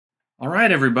All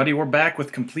right, everybody, we're back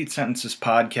with Complete Sentences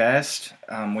podcast.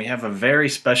 We have a very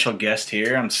special guest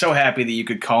here. I'm so happy that you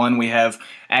could call in. We have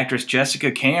actress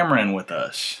Jessica Cameron with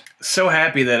us. So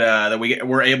happy that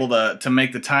we're able to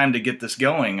make the time to get this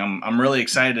going. I'm really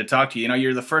excited to talk to you. You know,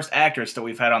 you're the first actress that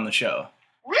we've had on the show.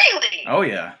 Really? Oh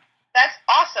yeah. That's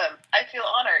awesome. I feel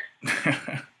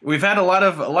honored. We've had a lot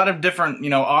of different,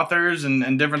 authors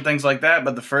and different things like that,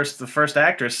 but the first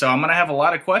actress. So I'm gonna have a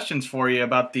lot of questions for you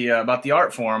about the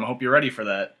art form. I hope you're ready for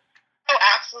that. Oh,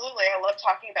 absolutely. I love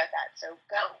talking about that. So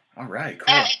go. All right, cool.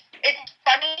 It's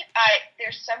funny.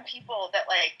 There's some people that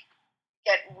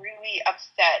get really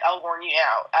upset. I'll warn you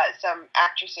now. Some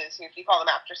actresses who, if you call them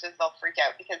actresses, they'll freak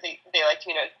out because they like to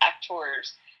be known as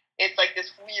actors. It's like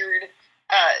this weird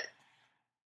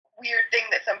thing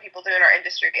that some people do in our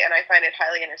industry, and I find it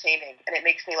highly entertaining, and it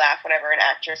makes me laugh whenever an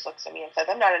actress looks at me and says,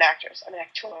 "I'm not an actress, I'm an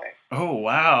actor." Oh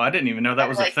wow, I didn't even know that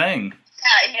was a thing.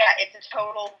 Yeah, it's a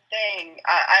total thing.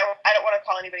 I don't want to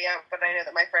call anybody out, but I know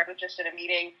that my friend was just in a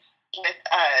meeting with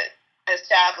an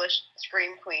established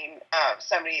scream queen,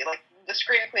 somebody like the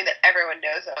scream queen that everyone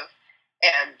knows of,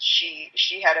 and she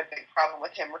had a big problem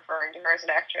with him referring to her as an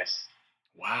actress.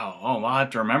 Wow. Oh, well, I'll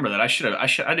have to remember that. I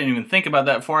didn't even think about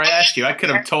that before I asked you. I could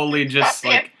have totally just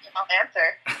I'll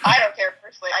answer. I don't care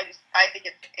personally. I think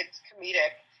it's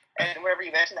comedic. And whenever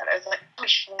you mention that, I was like, I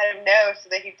should let him know so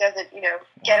that he doesn't,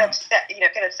 get upset.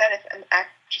 Get upset if an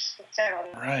actress looks out on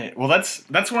him. Right. Well,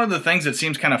 that's one of the things that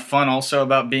seems kind of fun also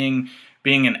about being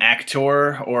an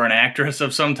actor or an actress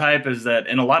of some type is that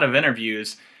in a lot of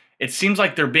interviews, it seems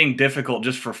like they're being difficult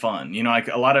just for fun. You know, like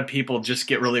a lot of people just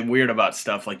get really weird about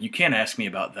stuff. Like, you can't ask me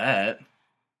about that.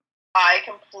 I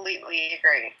completely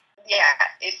agree. Yeah,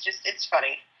 it's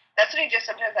funny. That's when you just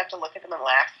sometimes have to look at them and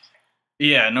laugh.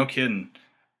 Yeah, no kidding.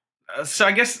 So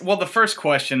I guess, well, the first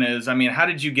question is, I mean, how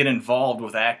did you get involved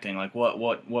with acting? Like,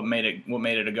 what made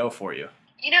it a go for you?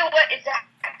 You know what? It's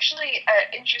actually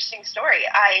an interesting story.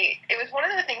 It was one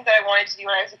of the things that I wanted to do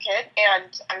when I was a kid,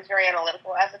 and I was very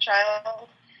analytical as a child,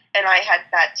 and I had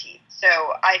bad teeth, so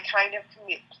I kind of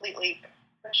completely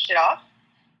pushed it off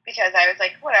because I was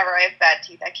like, whatever, I have bad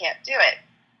teeth, I can't do it.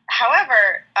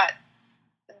 However,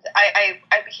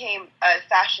 I became a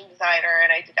fashion designer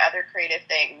and I did other creative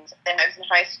things. And I was in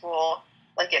high school,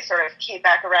 like it sort of came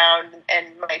back around,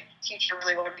 and my teacher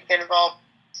really wanted me to get involved.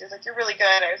 She was like, "You're really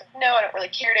good." I was like, "No, I don't really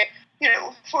care to,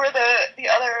 for the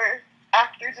other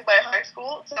actors in my high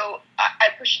school." So I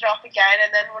pushed it off again.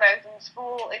 And then when I was in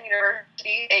school in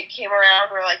university, it came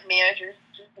around where like managers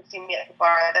would see me at the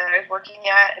bar that I was working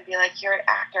at and be like, "You're an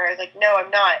actor." I was like, "No, I'm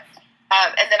not."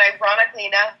 And then ironically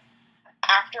enough,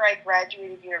 after I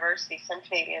graduated university, so I'm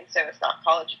Canadian, so it's not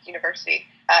college, it's university,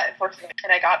 unfortunately,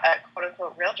 and I got a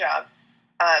quote-unquote real job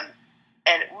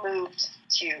and moved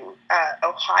to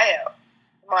Ohio.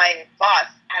 My boss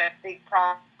had a big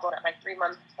problem at my 3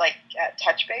 months,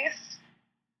 touch base,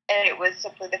 and it was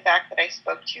simply the fact that I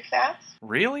spoke too fast.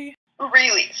 Really?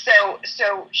 Really. So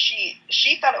she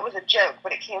thought it was a joke,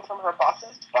 but it came from her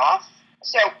boss's boss.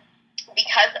 So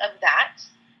because of that,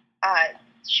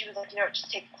 she was like,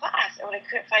 just take a class. And when I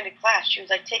couldn't find a class, she was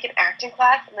like, take an acting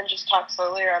class and then just talk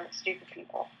slowly around the stupid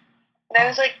people. And I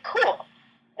was like, cool,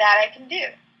 that I can do.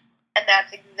 And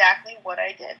that's exactly what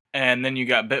I did. And then you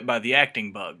got bit by the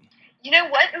acting bug. You know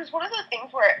what? It was one of those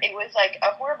things where it was like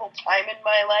a horrible time in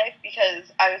my life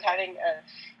because I was having a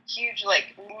huge,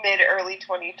 mid-early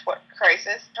 20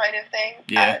 crisis kind of thing.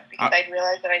 Yeah. Because I'd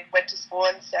realized that I went to school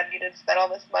and studied and spent all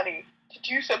this money to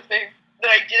do something that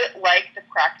I didn't like the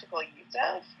practical use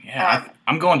of. Yeah,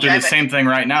 I'm going through the same thing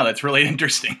right now. That's really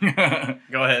interesting.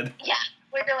 Go ahead. Yeah,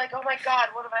 where you're like, oh my God,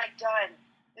 what have I done?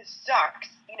 This sucks.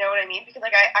 You know what I mean? Because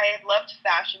I had loved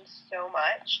fashion so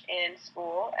much in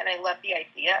school, and I loved the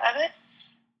idea of it,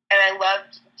 and I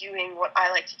loved doing what I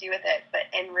like to do with it. But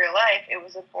in real life, it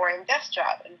was a boring desk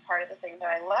job, and part of the thing that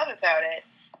I love about it,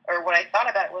 or what I thought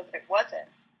about it, was that it wasn't.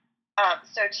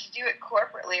 So to do it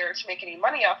corporately or to make any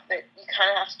money off of it, you kind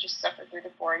of have to just suffer through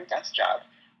the boring desk job.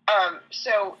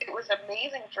 So it was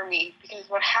amazing for me because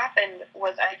what happened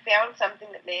was I found something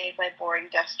that made my boring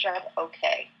desk job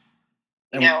okay.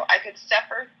 I could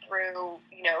suffer through,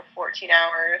 14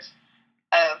 hours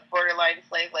of borderline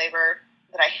slave labor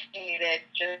that I hated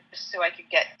just so I could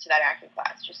get to that acting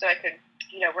class, just so I could,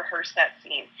 rehearse that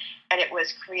scene. And it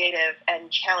was creative and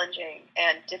challenging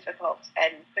and difficult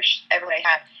and pushed everything I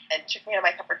had and took me out of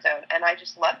my comfort zone. And I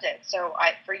just loved it. So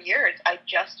for years, I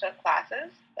just took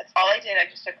classes. That's all I did. I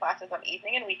just took classes on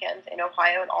evening and weekends in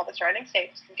Ohio and all the surrounding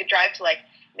states. You could drive to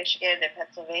Michigan and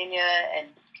Pennsylvania and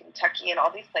Kentucky and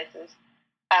all these places.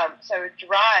 So I would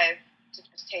drive to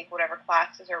just take whatever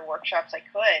classes or workshops I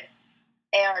could.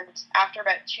 And after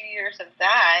about 2 years of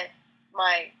that,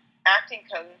 my acting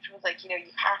coach was like, you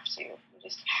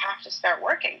just have to start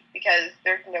working because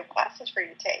there's no classes for you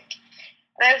to take.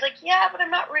 And I was like, yeah, but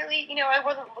I'm not really, I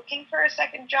wasn't looking for a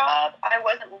second job. I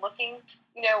wasn't looking,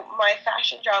 my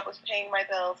fashion job was paying my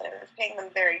bills and it was paying them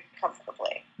very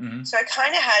comfortably. Mm-hmm. So I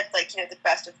kind of had like, the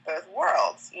best of both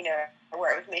worlds,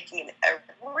 where I was making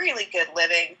a really good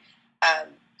living,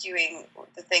 doing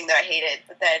the thing that I hated.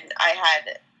 But then I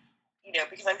had,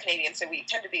 because I'm Canadian, so we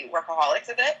tend to be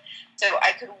workaholics a bit. So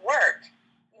I could work,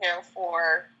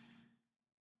 for,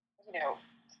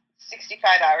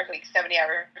 65 hours a week, 70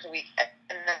 hours a week, and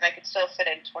then I could still fit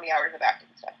in 20 hours of acting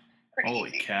stuff. Pretty Holy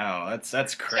easy. cow,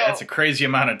 that's a crazy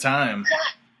amount of time.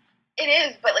 Yeah, it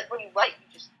is, but like when you like,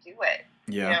 you just do it.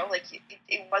 Yeah.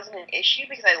 It wasn't an issue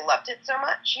because I loved it so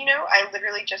much. I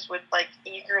literally just would like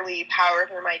eagerly power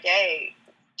through my day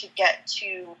to get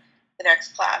to the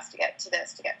next class, to get to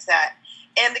this, to get to that.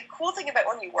 And the cool thing about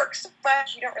when you work so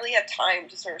much, you don't really have time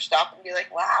to sort of stop and be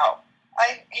like, wow,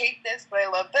 I hate this, but I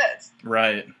love this.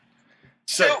 Right.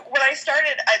 So when I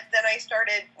started,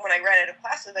 when I ran out of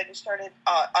classes, I just started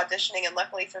auditioning. And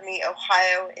luckily for me,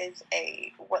 Ohio is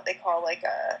what they call like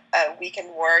a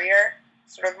weekend warrior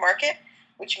sort of market,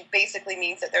 which basically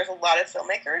means that there's a lot of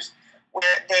filmmakers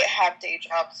where they have day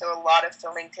jobs. So a lot of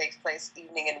filming takes place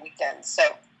evening and weekends. So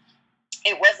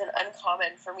it wasn't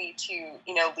uncommon for me to,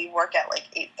 leave work at like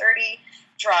 8:30,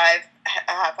 drive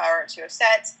a half hour to a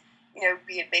set,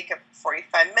 be in makeup for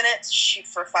 45 minutes, shoot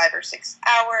for 5 or 6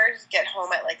 hours, get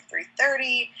home at like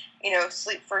 3:30,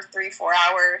 sleep for 3-4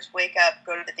 hours, wake up,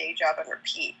 go to the day job, and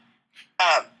repeat.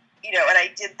 And I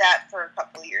did that for a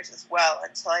couple of years as well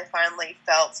until I finally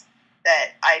felt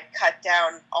that I'd cut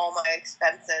down all my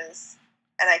expenses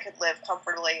and I could live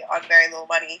comfortably on very little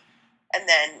money. And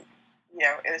then,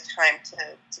 it was time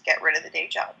to get rid of the day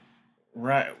job.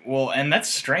 Right. Well, and that's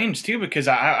strange too, because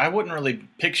I wouldn't really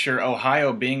picture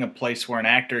Ohio being a place where an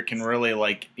actor can really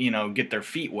get their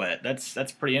feet wet.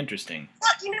 That's pretty interesting.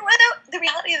 Well, you know what though? The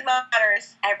reality of the matter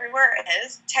is everywhere it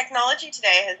is. Technology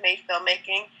today has made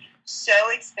filmmaking so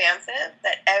expansive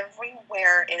that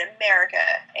everywhere in America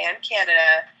and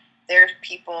Canada, there's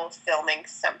people filming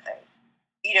something.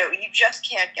 You just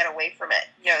can't get away from it.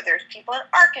 There's people in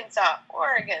Arkansas,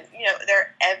 Oregon,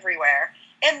 they're everywhere.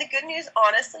 And the good news,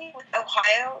 honestly, with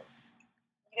Ohio,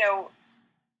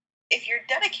 if you're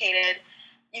dedicated,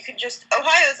 you can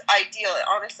Ohio's ideal,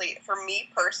 honestly, for me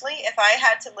personally. If I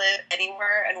had to live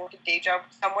anywhere and work a day job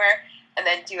somewhere and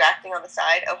then do acting on the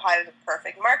side, Ohio is a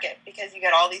perfect market because you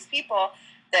get all these people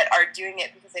that are doing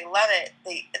it because they love it.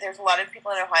 There's a lot of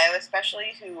people in Ohio,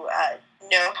 especially, who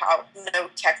know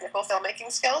technical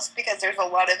filmmaking skills because there's a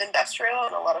lot of industrial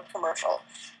and a lot of commercial.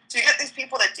 So you get these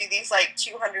people that do these like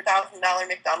 $200,000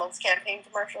 McDonald's campaign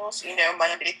commercials,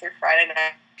 Monday through Friday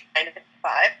night, 9 to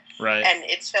 5. Right. And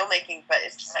it's filmmaking, but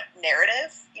it's not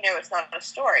narrative. It's not a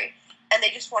story. And they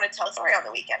just want to tell a story on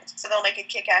the weekend. So they'll make a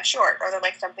kick-ass short or they'll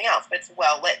make something else, but it's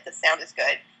well lit. The sound is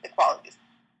good. The quality is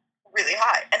really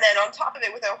high. And then on top of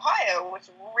it with Ohio, what's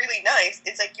really nice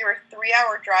is like you're a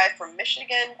 3-hour drive from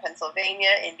Michigan, Pennsylvania,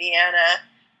 Indiana,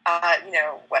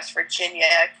 West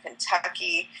Virginia,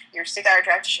 Kentucky. You're a 6-hour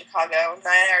drive to Chicago,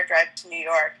 9-hour drive to New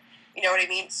York. You know what I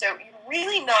mean? So you're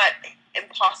really not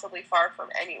impossibly far from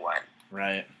anyone.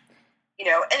 Right.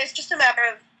 And it's just a matter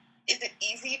of, is it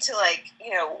easy to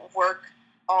work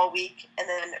all week and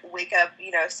then wake up,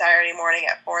 Saturday morning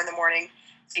at 4 a.m.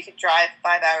 so you could drive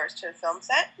 5 hours to a film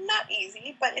set? Not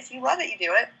easy, but if you love it, you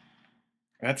do it.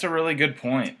 That's a really good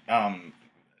point.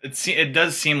 It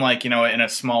does seem like, in a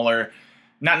smaller,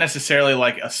 not necessarily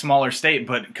like a smaller state,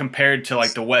 but compared to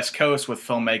like the West Coast with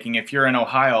filmmaking, if you're in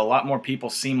Ohio, a lot more people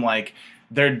seem like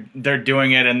they're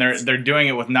doing it, and they're doing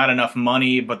it with not enough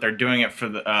money, but they're doing it for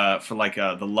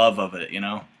the love of it,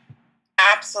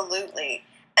 Absolutely.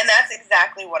 And that's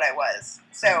exactly what I was.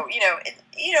 So,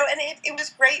 it was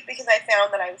great because I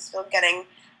found that I was still getting,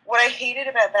 what I hated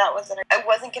about that was that I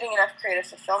wasn't getting enough creative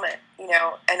fulfillment,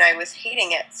 and I was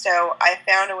hating it. So I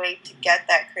found a way to get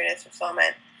that creative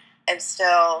fulfillment and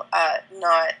still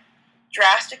not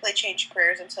drastically change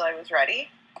careers until I was ready,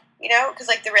 because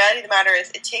like the reality of the matter is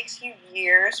it takes you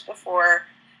years before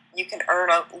you can earn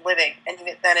a living, and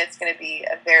then it's going to be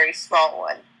a very small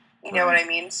one. You know what I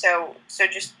mean? So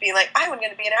just being like, I'm going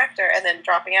to be an actor, and then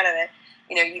dropping out of it,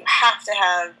 you have to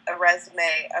have a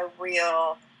resume, a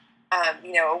reel, a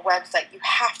website. You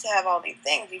have to have all these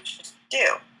things. You just do.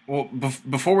 Well,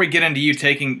 before we get into you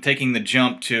taking the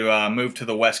jump to move to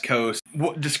the West Coast,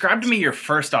 describe to me your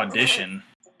first audition.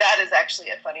 That is actually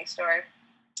a funny story.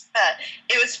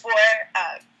 It was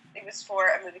for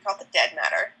a movie called The Dead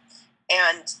Matter,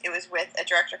 and it was with a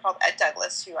director called Ed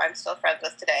Douglas, who I'm still friends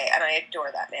with today, and I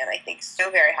adore that man. I think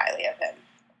so very highly of him.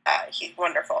 He's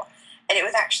wonderful. And it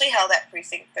was actually held at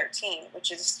Precinct 13,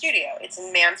 which is a studio. It's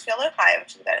in Mansfield, Ohio,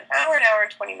 which is about an hour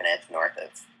and 20 minutes north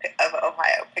of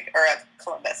Ohio, or of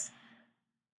Columbus.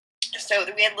 So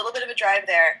we had a little bit of a drive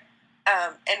there.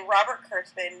 And Robert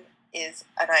Kurtzman is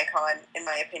an icon, in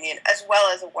my opinion, as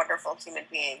well as a wonderful human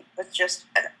being, but just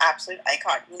an absolute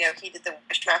icon. You know, he did the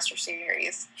Wishmaster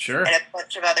series. Sure. And a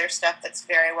bunch of other stuff that's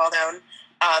very well known.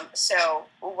 So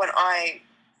when I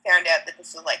found out that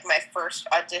this was like my first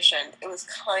audition, it was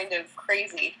kind of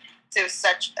crazy. So it was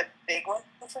such a big one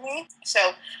for me.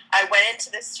 So I went into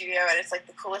the studio, and it's like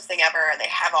the coolest thing ever, and they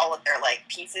have all of their like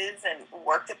pieces and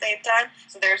work that they've done.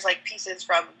 So there's like pieces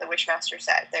from the Wishmaster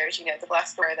set. There's, you know, the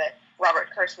glass door that Robert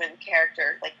Kurtzman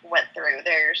character like went through.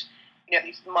 There's, you know,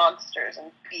 these monsters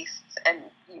and beasts, and,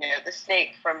 you know, the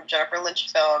snake from Jennifer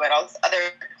Lynch's film, and all this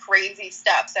other crazy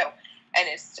stuff. So, and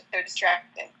it's so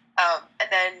distracting. And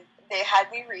then they had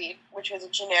me read, which was a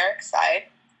generic side.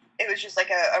 It was just like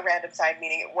a random side,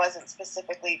 meaning it wasn't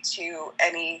specifically to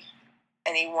any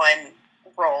one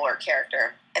role or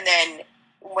character. And then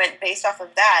based off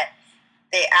of that,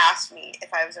 they asked me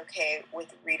if I was okay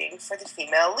with reading for the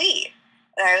female lead.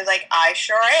 And I was like, I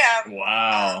sure am.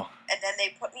 Wow. And then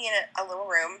they put me in a little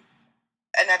room,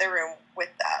 another room with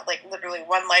like literally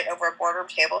one light over a boardroom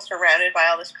table surrounded by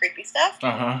all this creepy stuff.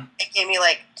 Uh-huh. It gave me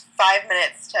like 5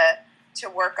 minutes to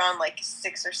work on like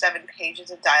 6 or 7 pages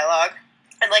of dialogue.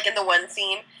 And like in the one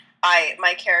scene,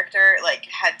 my character like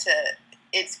had to,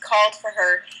 it's called for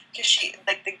her because she,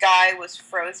 like, the guy was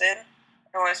frozen. I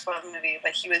don't want to spoil the movie,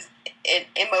 but he was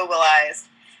immobilized,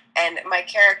 and my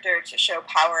character, to show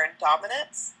power and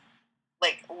dominance,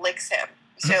 like licks him.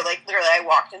 So like literally, I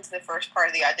walked into the first part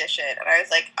of the audition, and I was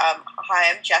like,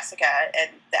 "Hi, I'm Jessica," and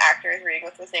the actor is reading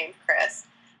with was named Chris,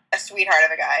 a sweetheart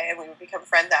of a guy, and we would become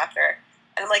friends after.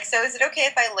 And I'm like, so is it okay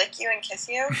if I lick you and kiss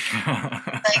you?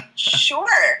 Like,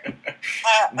 sure.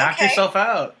 Knock okay. yourself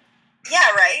out.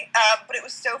 Yeah, right. But it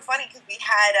was so funny because we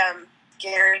had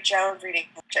Gary Jones reading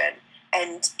fiction,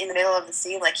 and in the middle of the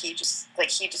scene, he just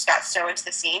got so into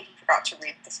the scene, he forgot to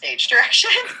read the stage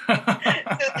direction. So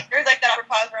there's like that awkward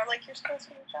pause where I'm like, "You're supposed to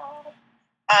do your job."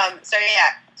 So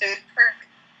yeah, so it's perfect.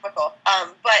 But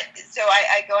so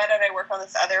I go out and I work on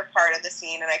this other part of the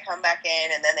scene, and I come back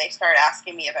in, and then they start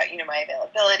asking me about, my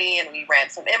availability, and we ran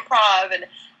some improv, and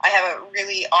I have a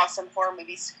really awesome horror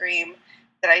movie scream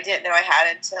that I didn't know I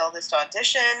had until this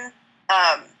audition.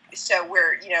 So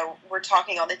we're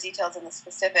talking all the details and the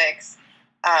specifics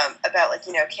about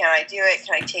can I do it?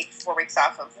 Can I take 4 weeks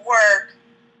off of work?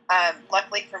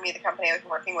 Luckily for me, the company I was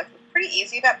working with was pretty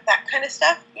easy about that kind of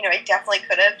stuff. I definitely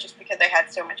could have, just because I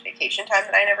had so much vacation time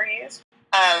that I never used.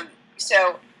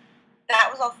 So that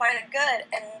was all fine and good.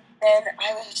 And then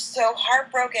I was so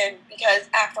heartbroken because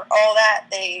after all that,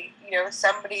 they,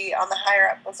 somebody on the higher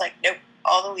up was like, "Nope,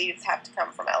 all the leads have to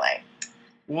come from LA."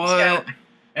 What?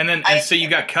 So, so you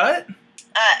got cut?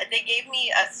 They gave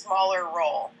me a smaller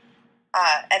role.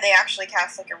 And they actually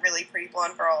cast a really pretty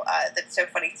blonde girl. That's so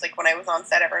funny. It's when I was on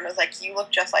set, everyone was like, "You look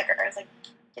just like her." I was like,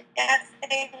 "Yeah,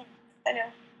 I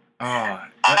know." Oh.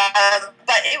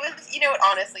 But it was,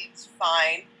 honestly, it's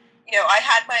fine.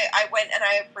 I went and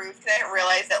I approved because I didn't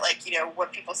realize that,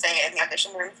 what people say in the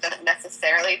audition rooms doesn't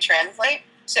necessarily translate.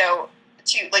 So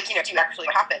to actually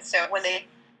what happens. So when they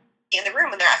in the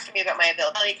room and they're asking me about my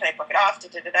availability, can I book it off?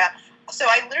 So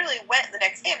I literally went the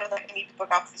next day and was like, "I need to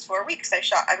book off these 4 weeks.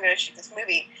 I'm going to shoot this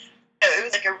movie." So it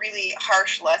was a really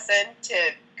harsh lesson to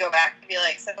go back and be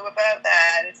like, "So about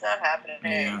that, it's not happening."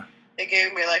 Yeah. They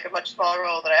gave me a much smaller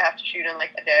role that I have to shoot in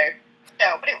a day.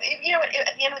 So, but at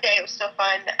the end of the day, it was still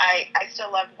fun. I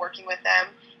still loved working with them.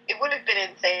 It would have been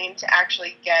insane to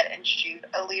actually get and shoot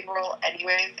a lead role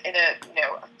anyways in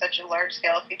such a large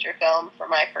scale feature film for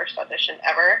my first audition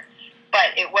ever.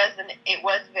 But it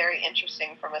was very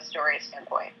interesting from a story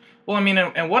standpoint. Well, I mean,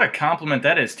 and what a compliment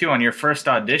that is, too. On your first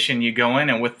audition, you go in,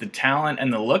 and with the talent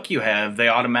and the look you have, they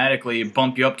automatically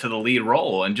bump you up to the lead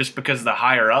role. And just because the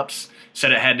higher-ups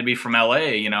said it had to be from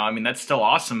L.A., that's still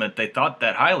awesome that they thought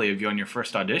that highly of you on your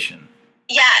first audition.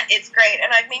 Yeah, it's great.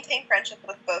 And I've maintained friendship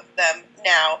with both of them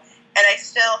now, and I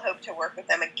still hope to work with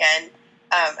them again.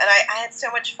 And I had so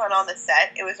much fun on the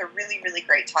set. It was a really, really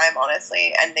great time,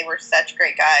 honestly, and they were such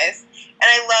great guys. And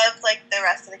I loved, the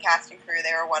rest of the cast and crew.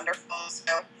 They were wonderful.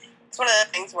 So it's one of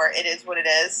the things where it is what it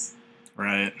is.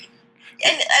 Right.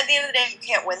 And at the end of the day, you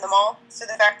can't win them all. So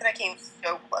the fact that I came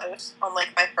so close on,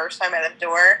 my first time out of the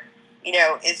door,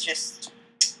 is just,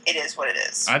 it is what it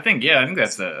is. I think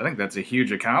that's a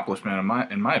huge accomplishment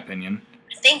in my opinion.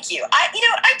 Thank you.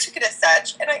 I took it as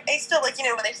such, and I still, like,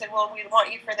 when they said, well, we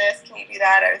want you for this, can you do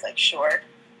that? I was like, sure.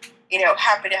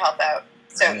 Happy to help out.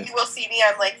 So Right. you will see me,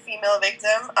 I'm, like, female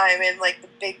victim. I'm in, like, the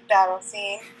big battle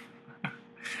scene.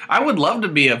 I would love to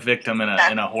be a victim in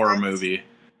a horror movie.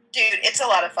 Dude, it's a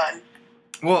lot of fun.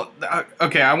 Well,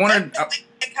 okay, I wanted...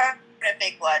 It's kind of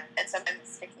fake blood, and sometimes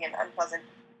it's sticky and unpleasant.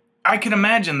 I can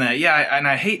imagine that, yeah, and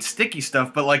I hate sticky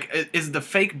stuff, but, like, is the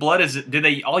fake blood, do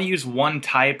they all use one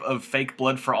type of fake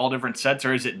blood for all different sets,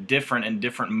 or is it different in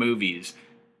different movies?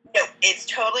 No, it's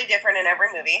totally different in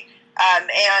every movie,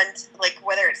 and, like,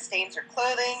 whether it stains your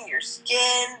clothing, your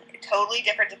skin, totally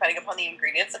different depending upon the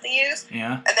ingredients that they use.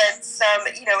 Yeah. And then some,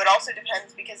 it also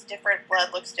depends because different blood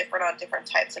looks different on different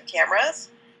types of cameras,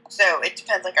 so it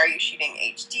depends, like, are you shooting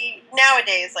HD?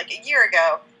 Nowadays, like, a year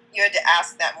ago, you had to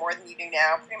ask that more than you do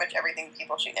now. Pretty much everything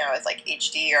people shoot now is like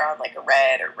HD or on like a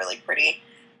red or really pretty,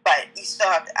 but you still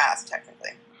have to ask technically.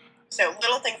 So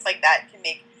little things like that can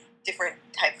make different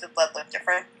types of blood look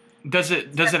different. Does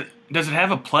it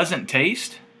have a pleasant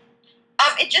taste?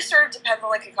 It just sort of depends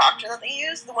on the concoction that they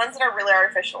use. The ones that are really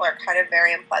artificial are kind of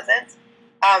very unpleasant.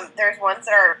 There's ones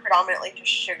that are predominantly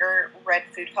just sugar, red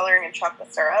food coloring, and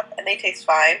chocolate syrup, and they taste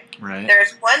fine. Right.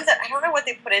 There's ones that I don't know what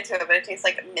they put into it, but it tastes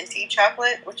like minty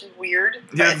chocolate, which is weird,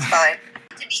 but Yeah. it's fine.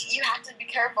 You have to be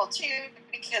careful too,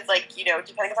 because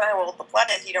depending on how old the blood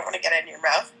is, you don't want to get it in your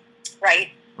mouth, right?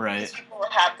 Right. Because people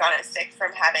have gotten sick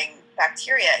from having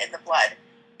bacteria in the blood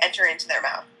enter into their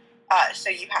mouth. So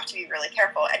you have to be really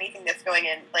careful. Anything that's going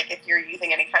in, like if you're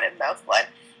using any kind of mouth blood,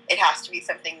 it has to be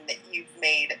something that you've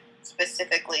made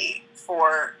specifically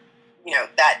for,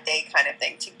 that day kind of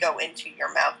thing to go into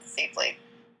your mouth safely.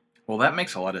 Well, that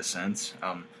makes a lot of sense.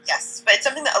 Yes, but it's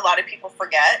something that a lot of people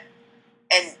forget,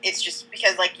 and it's just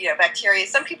because, bacteria,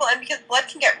 some people, and because blood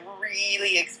can get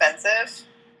really expensive.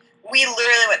 We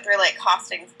literally went through,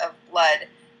 costings of blood,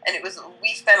 and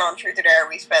we spent on Truth or Dare,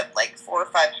 we spent, $400 or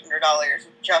 $500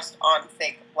 just on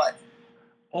fake blood.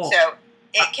 Oh. So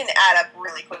it can add up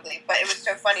really quickly, but it was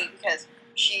so funny because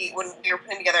when we were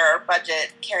putting together our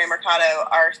budget, Carrie Mercado,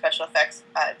 our special effects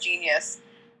genius,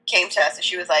 came to us and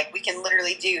she was like, we can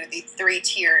literally do the 3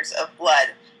 tiers of blood.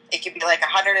 It could be like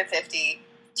 150,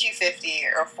 250,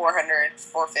 or 400,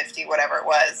 450, whatever it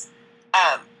was.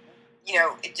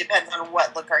 It depends on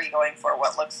what look are you going for,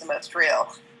 what looks the most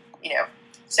real,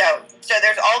 So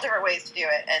there's all different ways to do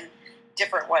it, and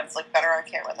different ones look better on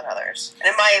camera than others. And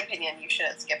in my opinion, you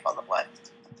shouldn't skip on the blood.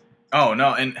 Oh,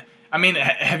 no, and I mean,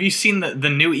 have you seen the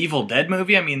new Evil Dead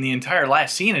movie? I mean, the entire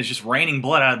last scene is just raining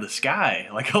blood out of the sky.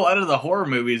 Like a lot of the horror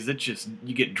movies,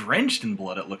 you get drenched in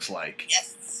blood, it looks like.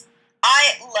 Yes.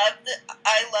 I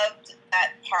loved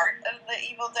that part of the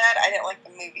Evil Dead. I didn't like the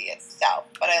movie itself,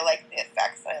 but I liked the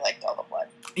effects and I liked all the blood.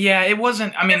 Yeah, it was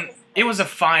a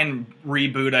fine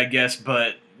reboot, I guess,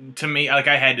 but to me, I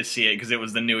had to see it because it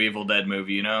was the new Evil Dead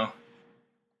movie, Oh,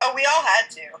 we all had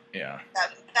to. Yeah.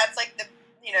 That's like the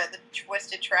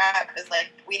twisted trap is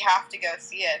we have to go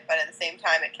see it, but at the same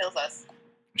time it kills us.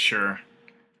 Sure.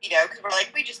 Because we're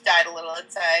we just died a little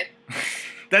inside.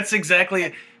 That's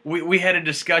exactly, we had a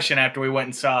discussion after we went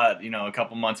and saw it, a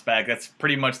couple months back. That's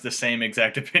pretty much the same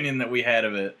exact opinion that we had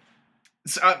of it.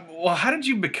 So, well, how did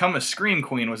you become a Scream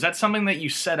Queen? Was that something that you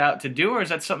set out to do, or is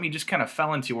that something you just kind of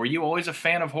fell into? Were you always a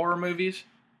fan of horror movies?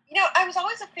 I was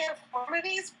always a fan of horror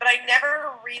movies, but I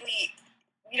never really,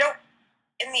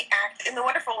 in the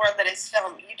wonderful world that is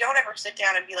film, you don't ever sit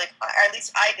down and be like, or at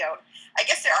least I don't. I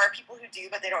guess there are people who do,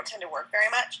 but they don't tend to work very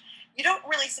much. You don't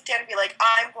really sit down and be like,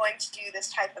 I'm going to do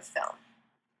this type of film,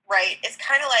 right? It's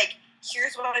kind of like,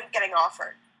 here's what I'm getting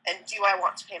offered, and do I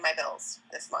want to pay my bills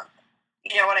this month?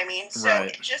 You know what I mean? So right.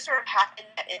 It just sort of happened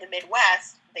that in the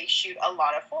Midwest, they shoot a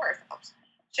lot of horror films.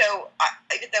 So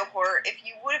if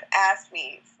you would have asked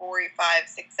me 4, 5,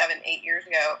 6, 7, 8 years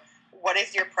ago, what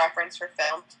is your preference for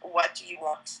films? What do you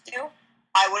want to do?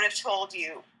 I would have told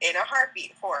you in a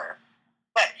heartbeat horror.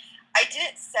 But I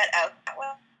didn't set out that way.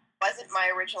 It wasn't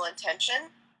my original intention,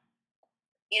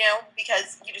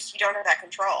 because you don't have that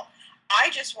control. I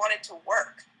just wanted to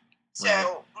work. So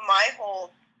right. my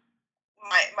whole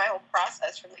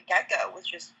process from the get-go was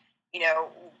just,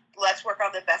 let's work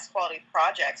on the best quality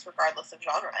projects regardless of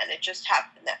genre. And it just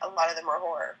happened that a lot of them are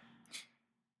horror.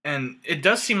 And it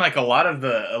does seem like a lot of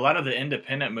the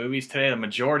independent movies today, the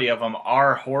majority of them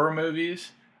are horror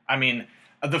movies. I mean,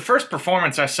 the first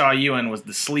performance I saw you in was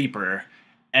The Sleeper,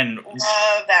 and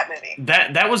love that movie.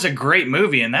 That was a great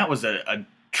movie, and that was a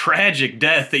tragic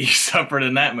death that you suffered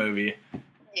in that movie.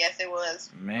 Yes, it was.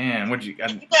 Man, People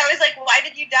are always like, "Why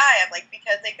did you die?" I'm like,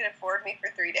 because they could afford me for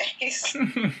 3 days.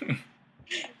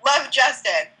 Love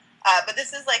Justin, but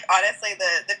this is honestly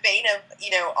the bane of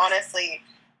honestly.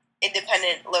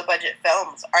 independent, low-budget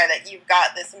films are that you've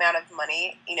got this amount of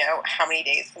money, how many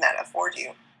days can that afford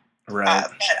you? Right.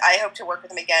 But I hope to work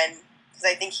with him again because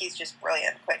I think he's just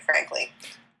brilliant, quite frankly.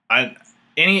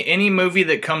 Any movie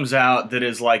that comes out that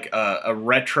is like a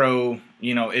retro,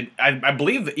 I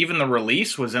believe even the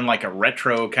release was in like a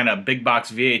retro kind of big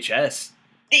box VHS.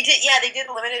 They did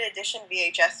a limited edition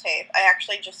VHS tape. I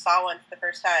actually just saw one for the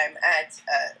first time at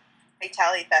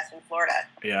Fatality Fest in Florida.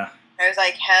 Yeah. I was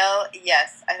like, hell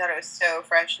yes. I thought it was so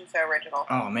fresh and so original.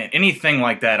 Oh man, anything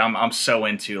like that I'm so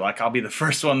into. Like, I'll be the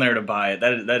first one there to buy it.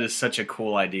 That is such a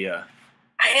cool idea.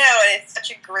 I know, and it's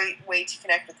such a great way to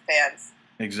connect with fans.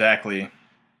 Exactly.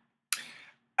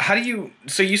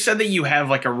 So you said that you have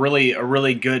like a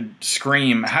really good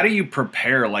scream. How do you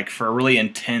prepare like for a really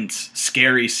intense,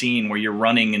 scary scene where you're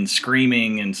running and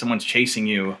screaming and someone's chasing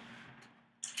you?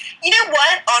 You know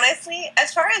what? Honestly,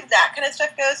 as far as that kind of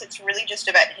stuff goes, it's really just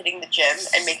about hitting the gym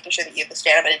and making sure that you have the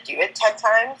stamina to do it 10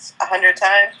 times, 100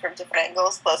 times from different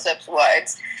angles, close-ups,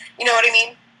 wides. You know what I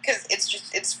mean? Because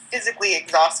it's physically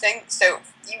exhausting. So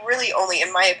you really only,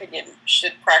 in my opinion,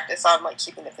 should practice on like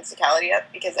keeping the physicality up,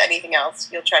 because anything else,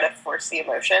 you'll try to force the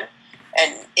emotion.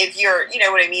 And if you're, you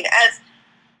know what I mean, as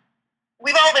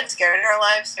we've all been scared in our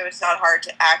lives, so it's not hard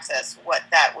to access what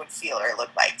that would feel or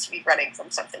look like to be running from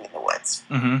something in the woods.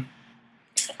 Mm-hmm.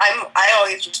 I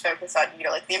always just focus on,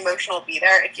 like the emotion will be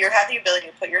there. If you have the ability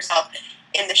to put yourself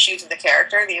in the shoes of the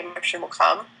character, the emotion will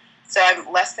come. So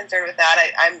I'm less concerned with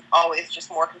that. I'm always just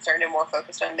more concerned and more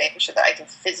focused on making sure that I can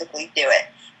physically do it.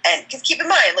 And because keep in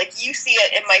mind, like you see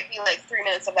it might be like 3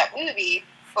 minutes of that movie,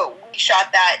 but we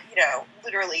shot that,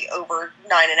 literally over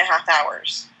 9.5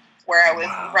 hours where I was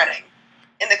running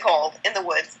in the cold, in the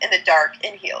woods, in the dark,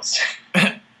 in heels.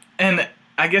 And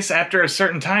I guess after a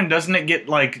certain time, doesn't it get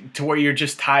like to where you're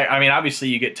just tired? I mean, obviously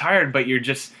you get tired, but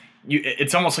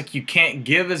it's almost like you can't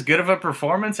give as good of a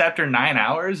performance after 9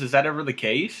 hours. Is that ever the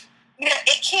case? Yeah,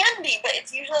 it can be, but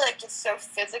it's usually like just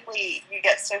you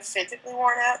get so physically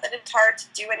worn out that it's hard to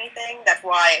do anything. That's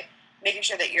why making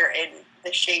sure that you're in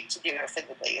the shape to do it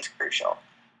physically is crucial.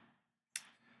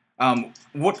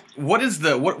 What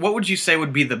would you say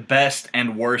would be the best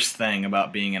and worst thing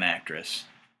about being an actress?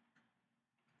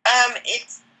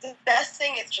 It's the best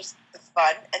thing is just the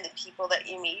fun and the people that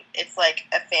you meet. It's like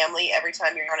a family every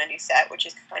time you're on a new set, which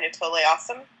is kind of totally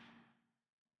awesome.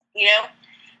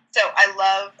 So I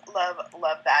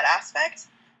love that aspect.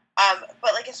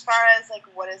 But like as far as like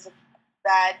what is a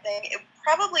bad thing, it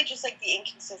probably just like the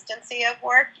inconsistency of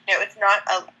work. It's not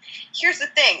a. Here's the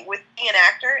thing with being an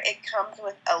actor, it comes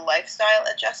with a lifestyle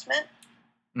adjustment.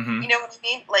 Mm-hmm. You know what I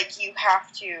mean? Like you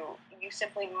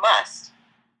simply must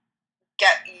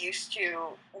get used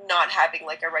to not having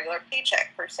like a regular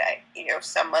paycheck per se.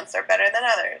 Some months are better than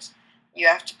others. You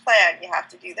have to plan. You have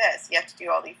to do this. You have to do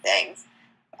all these things,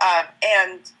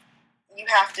 and you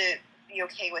have to be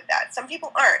okay with that. Some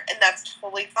people aren't, and that's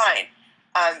totally fine.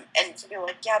 And to be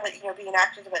like, yeah, but being an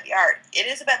actor is about the art. It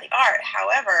is about the art.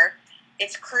 However,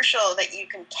 it's crucial that you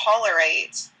can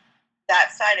tolerate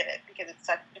that side of it because it's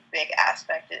such a big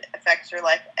aspect. It affects your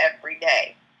life every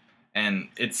day. And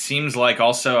it seems like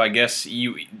also, I guess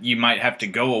you might have to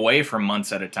go away for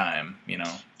months at a time.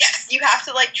 Yes, you have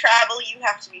to like travel. You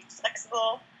have to be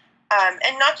flexible,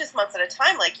 and not just months at a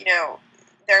time. Like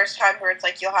there's times where it's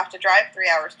like you'll have to drive 3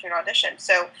 hours to an audition.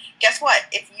 So guess what?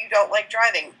 If you don't like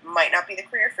driving, might not be the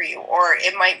career for you, or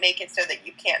it might make it so that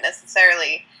you can't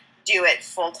necessarily do it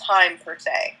full time per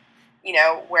se.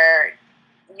 Where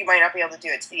you might not be able to do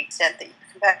it to the extent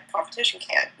that competition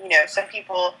can. Some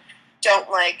people don't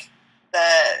like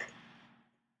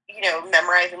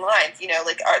memorizing lines.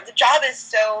 The job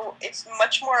is it's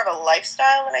much more of a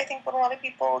lifestyle than I think what a lot of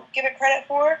people give it credit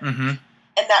for. Mm-hmm.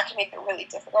 And that can make it really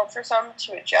difficult for some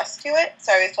to adjust to it.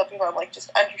 So I always tell people, I'm like, just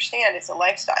understand it's a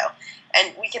lifestyle.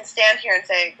 And we can stand here and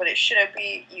say, but it shouldn't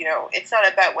be, it's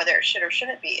not about whether it should or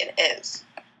shouldn't be. It is.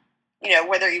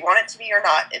 Whether you want it to be or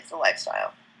not, it's a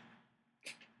lifestyle.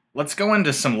 Let's go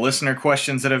into some listener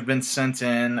questions that have been sent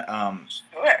in.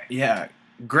 Sure. Yeah.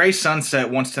 Gray Sunset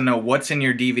wants to know what's in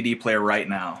your DVD player right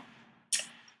now.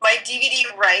 My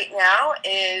DVD right now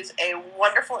is a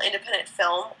wonderful independent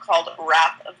film called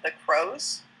Wrath of the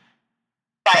Crows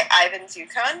by Ivan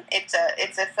Zukan. It's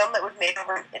a film that was made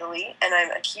over in Italy, and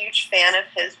I'm a huge fan of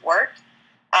his work,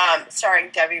 starring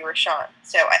Debbie Rochon.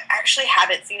 So I actually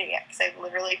haven't seen it yet because I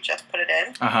literally just put it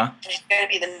in. Uh-huh. And it's going to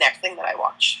be the next thing that I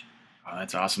watch. Oh,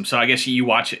 that's awesome. So I guess you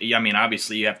watch it. I mean,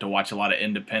 obviously you have to watch a lot of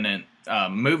independent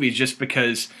movies just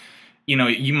because,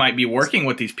 you might be working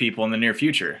with these people in the near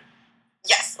future.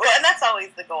 Yes. Well, and that's always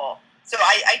the goal. So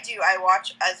I do. I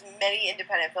watch as many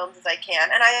independent films as I can,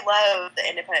 and I love the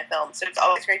independent films. So it's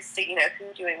always great to see,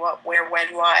 who's doing what, where,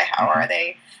 when, why, how are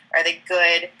they? Are they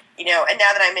good? And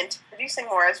now that I'm into producing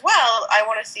more as well, I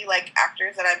want to see like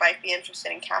actors that I might be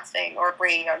interested in casting or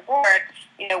bringing on board.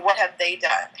 What have they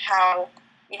done? How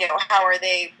are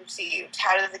they perceived?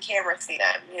 How does the camera see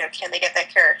them? Can they get that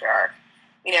character arc?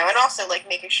 And also like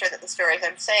making sure that the stories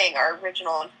I'm saying are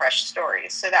original and fresh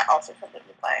stories. So that also comes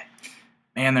into play.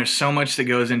 Man, there's so much that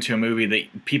goes into a movie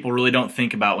that people really don't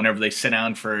think about whenever they sit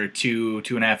down for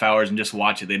 2.5 hours and just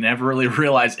watch it. They never really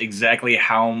realize exactly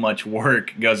how much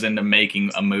work goes into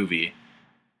making a movie.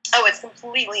 Oh, it's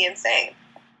completely insane.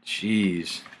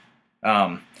 Jeez.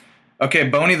 Okay,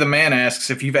 Boney the Man asks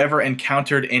if you've ever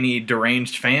encountered any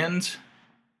deranged fans.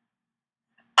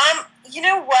 You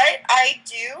know what? I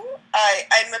do.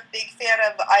 I'm a big fan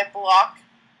of, I block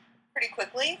pretty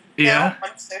quickly on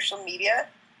social media.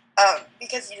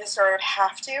 Because you just sort of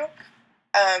have to,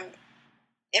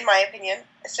 in my opinion.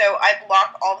 So I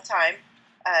block all the time,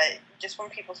 just when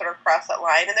people sort of cross that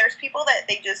line. And there's people that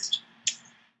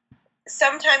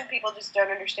sometimes people just don't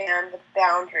understand the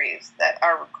boundaries that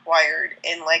are required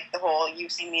in like the whole "you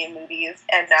see me in movies"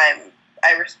 and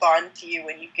I respond to you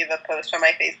when you give a post on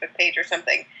my Facebook page or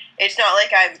something. It's not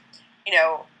like I'm,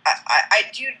 I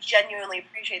do genuinely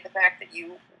appreciate the fact that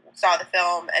you saw the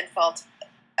film and felt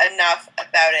enough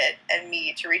about it and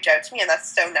me to reach out to me, and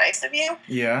that's so nice of you.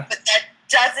 Yeah. But that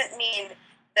doesn't mean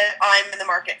that I'm in the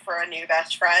market for a new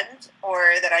best friend,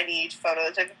 or that I need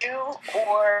photos of you,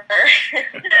 or or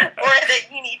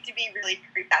that you need to be really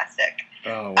creeptastic.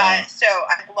 Oh, wow. So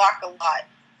I block a lot.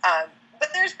 But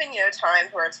there's been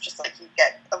times where it's just like you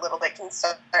get a little bit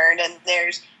concerned, and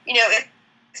there's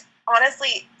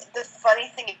honestly the funny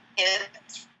thing is,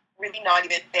 it's really not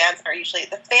even fans are usually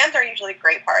a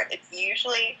great part. It's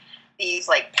usually these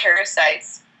like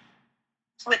parasites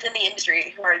within the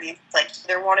industry who are these like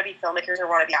either wannabe filmmakers or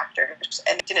wannabe actors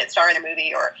and didn't star in the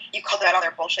movie, or you called them out on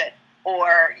their bullshit,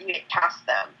 or you get past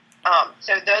them.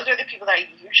 So those are the people that I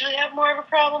usually have more of a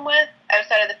problem with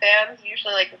outside of the fans.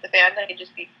 Usually, like with the fans, I can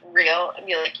just be real and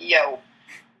be like, "Yo,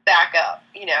 back up."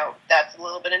 That's a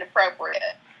little bit inappropriate.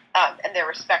 And they're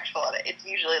respectful of it. It's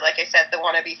usually, like I said, the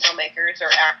wannabe filmmakers or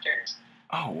actors.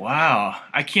 Oh wow!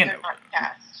 I can't. They're not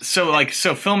passed. So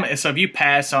if you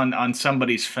pass on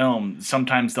somebody's film,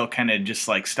 sometimes they'll kind of just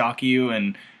like stalk you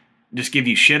and just give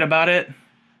you shit about it.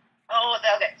 Oh,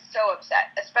 they'll get so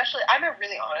upset. Especially, I'm a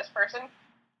really honest person,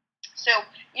 so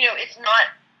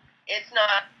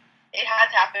it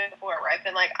has happened before where I've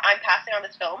been like, I'm passing on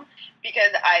this film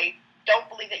because I don't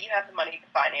believe that you have the money to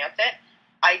finance it.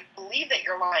 I believe that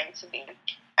you're lying to me, and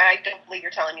I don't believe you're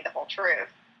telling me the whole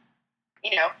truth.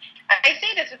 I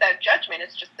say this without judgment.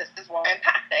 It's just, this is why I'm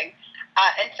passing.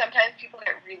 And sometimes people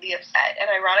get really upset. And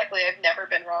ironically, I've never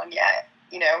been wrong yet.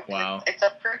 Wow. It's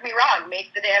a prove me wrong. Make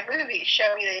the damn movie.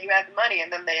 Show me that you have the money, and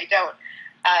then they don't.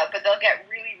 But they'll get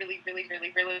really, really, really,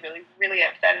 really, really, really, really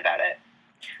upset about it.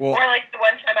 Well, or like the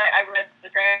one time I read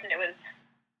the script, and it was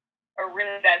a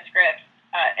really bad script.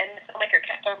 And the filmmaker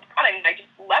kept on prodding, and I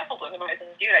just leveled with him. I was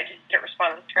like, dude, I just didn't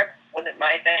respond to the script. It wasn't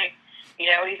my thing.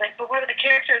 And he's like, but what are the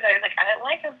characters? I was like, I didn't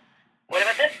like them. What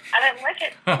about this? I didn't like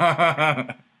it.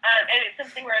 And it's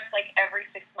something where it's like every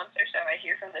 6 months or so I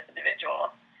hear from this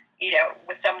individual,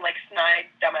 with some like snide,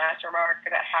 dumbass remark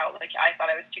about how like I thought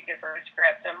I was too good for a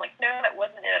script. And I'm like, no, that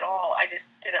wasn't it at all. I just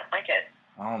didn't like it.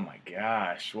 Oh my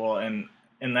gosh. Well, in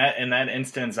that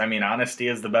instance, I mean, honesty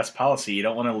is the best policy. You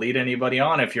don't want to lead anybody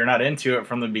on if you're not into it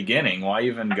from the beginning. Why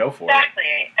even go for it?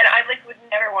 Exactly. And I would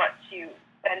never want to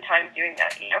spend time doing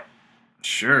that,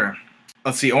 Sure.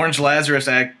 Let's see. Orange Lazarus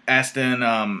asked in,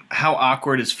 how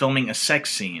awkward is filming a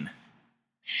sex scene?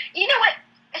 You know what?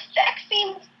 Sex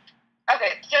scenes,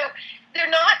 okay, so they're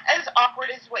not as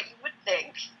awkward as what you would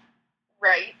think,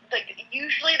 right? Like,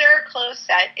 usually they're a closed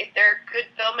set. If they're good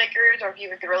filmmakers or if you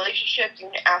have a good relationship, you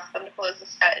can ask them to close the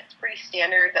set. It's pretty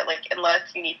standard that, like,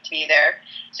 unless you need to be there.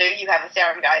 So you have a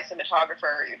sound guy,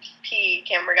 cinematographer, your DP,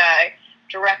 camera guy,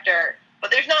 director. But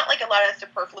there's not, like, a lot of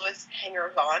superfluous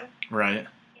hangers-on. Right.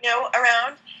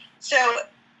 Around. So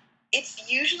it's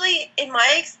usually, in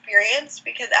my experience,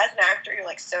 because as an actor, you're,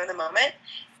 like, so in the moment,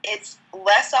 it's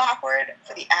less awkward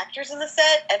for the actors in the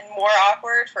set and more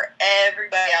awkward for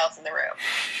everybody else in the room.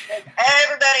 Like,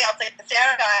 everybody else, like, the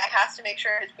sound guy has to make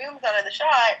sure his boom's on in the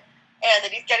shot and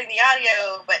that he's getting the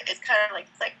audio, but it's kind of like,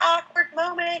 it's like, awkward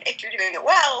moment if you're doing it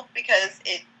well, because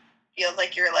it feels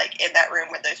like you're, like, in that room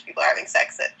where those people are having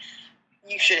sex that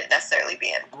you shouldn't necessarily be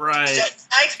in. Right. So in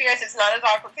my experience, it's not as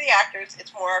awkward for the actors.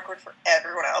 It's more awkward for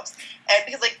everyone else. And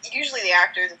because, like, usually the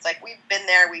actors, it's like, we've been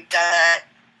there, we've done that.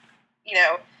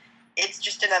 it's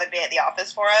just another day at the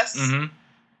office for us. Mm-hmm.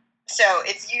 So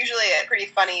it's usually pretty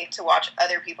funny to watch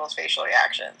other people's facial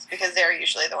reactions because they're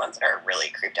usually the ones that are really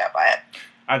creeped out by it.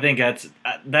 I think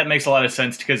that makes a lot of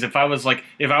sense because if I was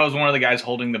one of the guys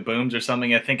holding the booms or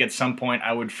something, I think at some point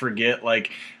I would forget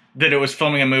like that it was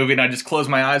filming a movie and I just close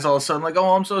my eyes all of a sudden like,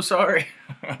 oh, I'm so sorry.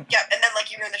 Yep, and then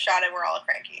like you hear the shot and we're all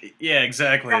cranky. Yeah,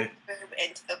 exactly. And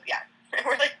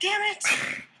we're like, damn it.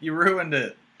 You ruined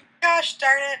it. Gosh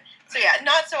darn it. So yeah,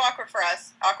 not so awkward for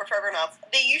us, awkward for everyone else.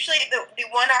 They usually, the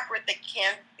one awkward that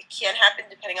can happen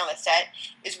depending on the set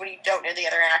is when you don't know the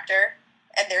other actor.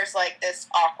 And there's like this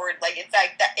awkward, like it's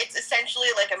like that. It's essentially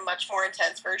like a much more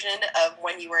intense version of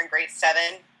when you were in grade 7,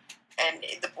 and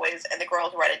the boys and the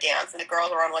girls were at a dance, and the girls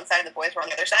were on one side and the boys were on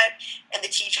the other side, and the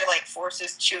teacher like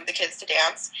forces 2 of the kids to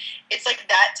dance. It's like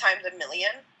that times a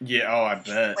million. Yeah. Oh, I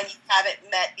bet. When you haven't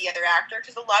met the other actor,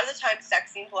 because a lot of the time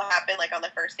sex scenes will happen like on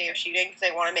the first day of shooting because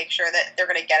they want to make sure that they're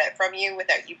going to get it from you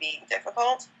without you being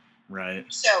difficult. Right.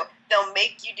 So they'll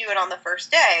make you do it on the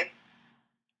first day,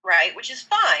 right? Which is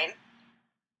fine.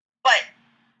 But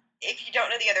if you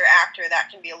don't know the other actor, that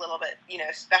can be a little bit,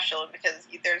 special because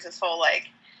there's this whole like,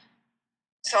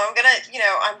 so I'm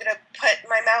gonna put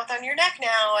my mouth on your neck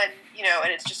now, and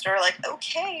and it's just sort of like,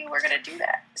 okay, we're gonna do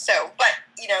that. So, but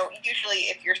usually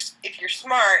if you're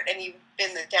smart and you've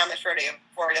been down this road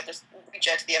before, you'll just reach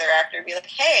out to the other actor and be like,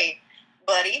 hey,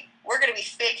 buddy, we're gonna be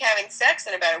fake having sex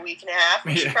in about a week and a half.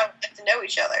 We should probably get to know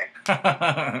each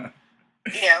other.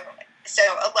 So,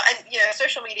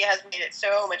 social media has made it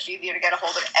so much easier to get a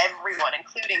hold of everyone,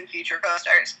 including future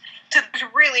co-stars. There's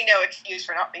really no excuse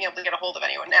for not being able to get a hold of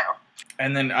anyone now.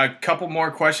 And then a couple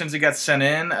more questions that got sent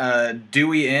in.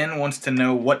 Dewey N wants to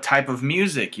know what type of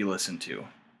music you listen to.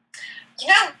 You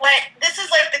know what? This is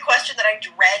like the question that I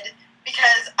dread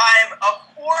because I'm a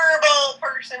horrible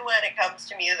person when it comes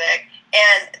to music.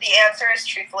 And the answer is,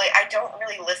 truthfully, I don't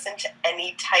really listen to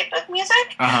any type of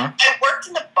music. Uh-huh. I worked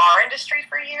in the bar industry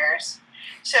for years,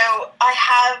 so I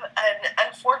have an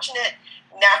unfortunate,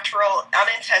 natural,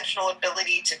 unintentional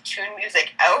ability to tune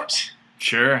music out.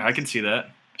 Sure, I can see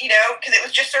that. Because it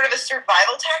was just sort of a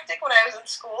survival tactic when I was in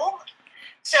school.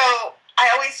 So I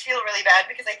always feel really bad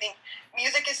because I think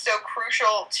music is so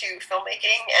crucial to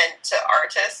filmmaking and to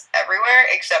artists everywhere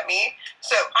except me.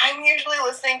 So I'm usually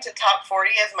listening to top 40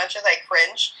 as much as I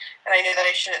cringe, and I know that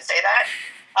I shouldn't say that.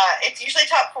 It's usually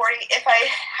top 40. If I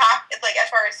have, like, as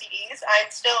far as CDs, I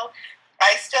still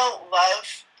love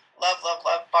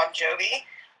Bon Jovi.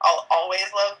 I'll always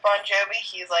love Bon Jovi.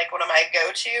 He's like one of my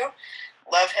go-to.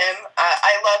 Love him.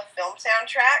 I love film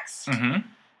soundtracks. Mm-hmm.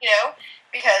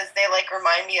 Because they like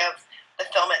remind me of the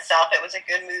film itself. It was a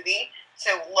good movie,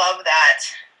 so love that.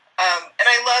 And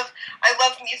I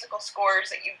love musical scores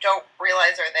that you don't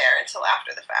realize are there until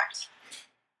after the fact.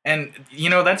 And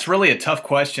that's really a tough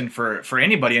question for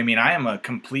anybody. I mean, I am a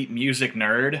complete music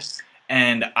nerd,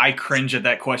 and I cringe at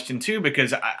that question too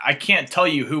because I can't tell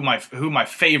you who my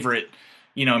favorite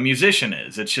musician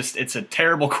is. It's a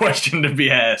terrible question to be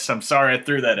asked. I'm sorry I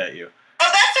threw that at you.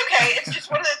 Oh, that's okay. It's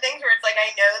just one of the things where it's like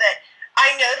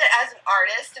I know that as an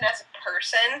artist and as a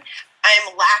person,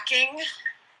 I'm lacking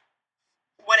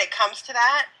when it comes to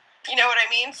that. You know what I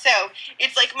mean? So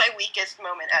it's like my weakest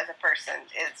moment as a person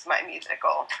is my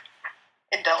musical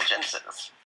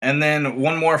indulgences. And then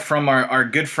one more from our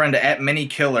good friend at Mini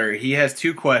Killer. He has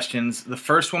 2 questions. The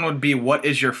first one would be, what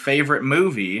is your favorite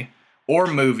movie or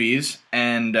movies?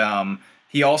 And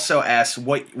he also asks,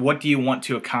 what do you want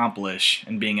to accomplish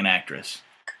in being an actress?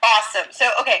 Awesome. So,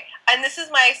 okay, and this is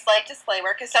my slight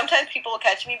disclaimer, because sometimes people will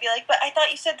catch me and be like, but I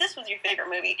thought you said this was your favorite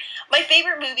movie. My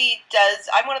favorite movie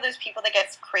I'm one of those people that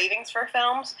gets cravings for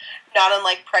films, not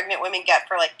unlike pregnant women get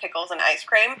for, like, pickles and ice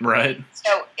cream. Right.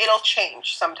 So it'll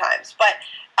change sometimes. But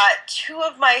 2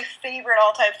 of my favorite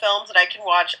all-time films that I can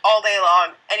watch all day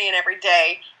long, any and every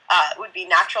day, would be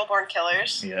Natural Born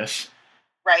Killers. Yes.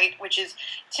 Right? Which is,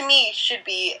 to me, should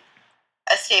be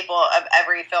a staple of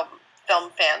every film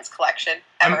fans collection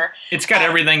ever. It's got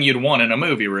everything you'd want in a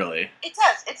movie, really. It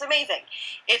does. It's amazing.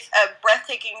 It's a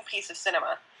breathtaking piece of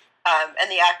cinema. And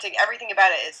the acting, everything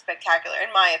about it is spectacular,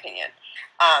 in my opinion.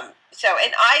 And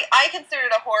I consider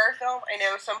it a horror film. I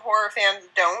know some horror fans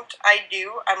don't. I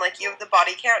do. I'm like, you have the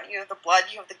body count, you have the blood,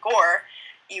 you have the gore,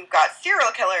 you've got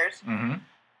serial killers. Mm-hmm.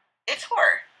 It's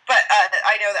horror. But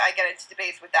I know that I get into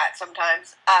debates with that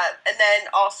sometimes. And then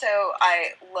also,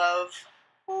 I love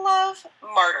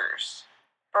Martyrs.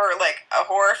 For, like, a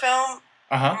horror film,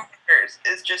 Martyrs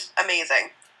is just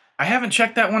amazing. I haven't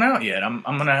checked that one out yet. I'm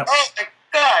going to... Oh, my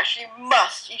gosh, you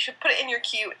must. You should put it in your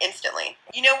queue instantly.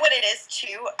 You know what it is,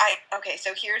 too? Okay,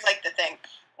 so here's, like, the thing.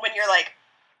 When you're, like,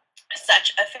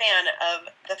 such a fan of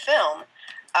the film,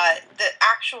 The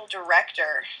actual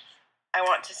director, I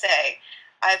want to say,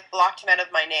 I've blocked him out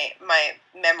of my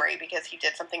memory because he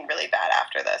did something really bad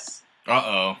after this.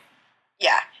 Uh-oh.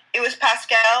 Yeah, it was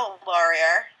Pascal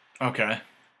Laurier. Okay.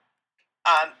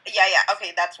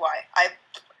 Okay, that's why.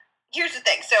 Here's the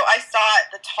thing. So I saw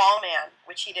The Tall Man,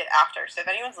 which he did after. So if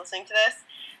anyone's listening to this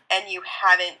and you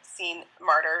haven't seen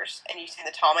Martyrs and you've seen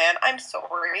The Tall Man, I'm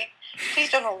sorry. Please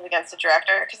don't hold it against the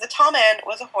director, because The Tall Man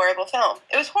was a horrible film.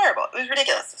 It was horrible. It was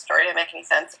ridiculous. The story didn't make any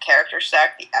sense. The characters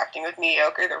sucked. The acting was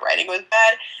mediocre. The writing was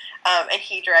bad. And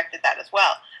he directed that as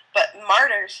well. But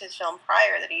Martyrs, his film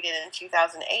prior that he did in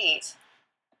 2008,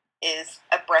 is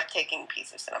a breathtaking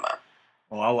piece of cinema.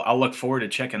 Well, I'll look forward to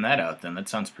checking that out then. That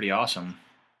sounds pretty awesome.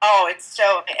 Oh, and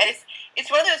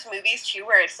it's one of those movies too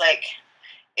where it's like,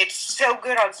 it's so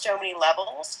good on so many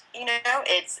levels. You know,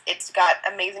 it's got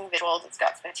amazing visuals. It's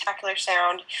got spectacular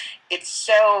sound. It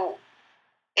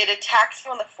attacks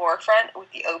you on the forefront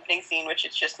with the opening scene, which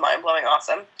is just mind blowing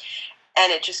awesome,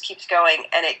 and it just keeps going.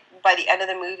 And by the end of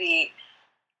the movie,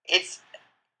 it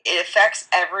affects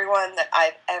everyone that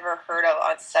I've ever heard of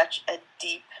on such a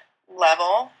deep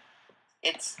level.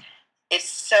 It's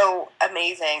so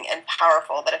amazing and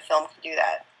powerful that a film can do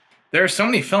that. There are so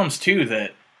many films too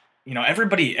that, you know,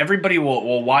 everybody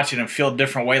will watch it and feel a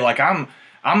different way. Like I'm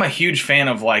a huge fan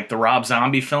of like the Rob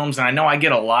Zombie films, and I know I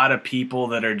get a lot of people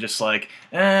that are just like,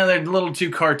 they're a little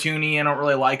too cartoony. I don't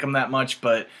really like them that much,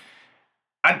 but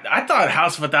I thought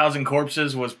House of a Thousand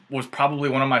Corpses was probably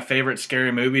one of my favorite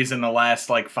scary movies in the last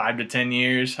like 5 to 10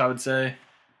 years, I would say.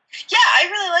 Yeah, I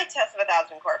really liked House of a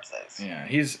Thousand Corpses. Yeah,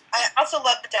 I also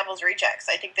love The Devil's Rejects.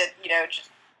 I think that, you know, just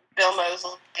Bill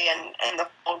Moseley and the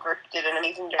whole group did an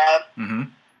amazing job. Mm-hmm.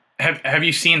 Have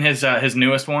you seen his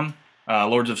newest one,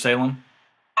 Lords of Salem?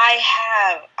 I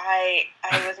have. I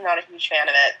was not a huge fan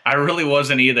of it. I really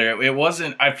wasn't either. It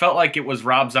wasn't. I felt like it was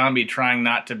Rob Zombie trying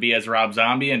not to be as Rob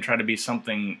Zombie and try to be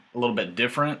something a little bit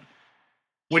different.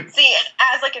 See,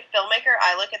 as like a filmmaker,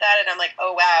 I look at that and I'm like,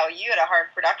 oh wow, you had a hard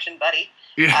production, buddy.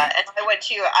 Yeah. And I went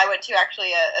to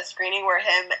actually a screening where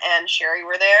him and Sherry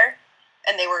were there,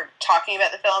 and they were talking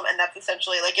about the film, and that's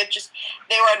essentially like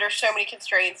they were under so many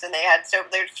constraints, and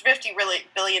there's 50 really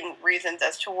billion reasons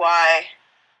as to why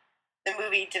the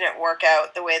movie didn't work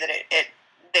out the way that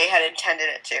they had intended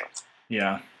it to.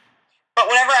 Yeah. But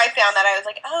whenever I found that, I was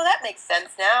like, oh, that makes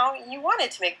sense now. You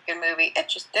wanted to make a good movie. It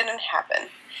just didn't happen.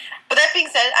 But that being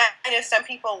said, I know some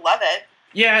people love it.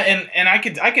 Yeah, and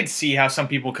I could see how some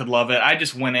people could love it. I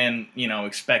just went in, you know,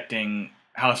 expecting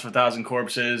House of a Thousand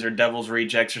Corpses or Devil's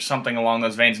Rejects or something along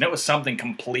those veins, and it was something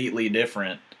completely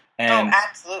different. And oh,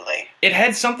 absolutely. It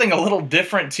had something a little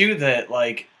different too that,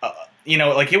 like, you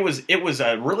know, like it was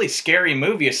a really scary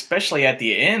movie, especially at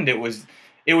the end. It was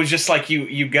just like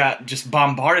you got just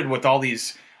bombarded with all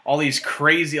these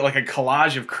crazy, like a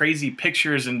collage of crazy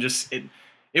pictures, and just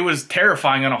it was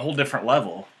terrifying on a whole different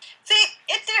level. See,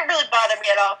 it didn't really bother me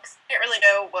at all, because I didn't really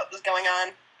know what was going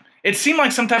on. It seemed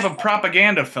like some type of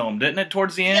propaganda film, didn't it,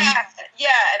 towards the end?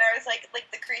 Yeah, and I was like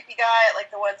the creepy guy,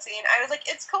 like the one scene, I was like,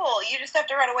 it's cool, you just have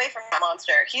to run away from that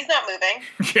monster. He's not moving.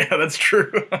 Yeah, that's true.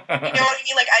 You know what I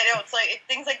mean? Like, I don't,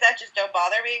 things like that just don't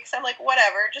bother me, because I'm like,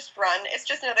 whatever, just run. It's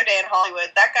just another day in Hollywood.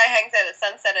 That guy hangs out at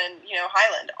Sunset and, you know,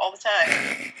 Highland all the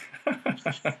time.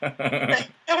 Like,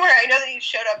 don't worry, I know that he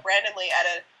showed up randomly at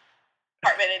an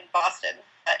apartment in Boston.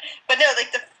 But no,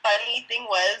 like, the funny thing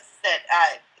was that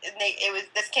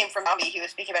this came from Zombie. He was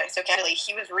speaking about it so candidly.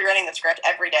 He was rewriting the script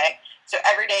every day. So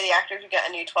every day the actors would get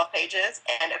a new 12 pages.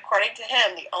 And according to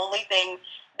him, the only thing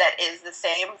that is the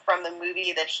same from the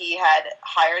movie that he had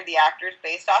hired the actors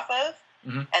based off of,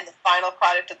 mm-hmm. and the final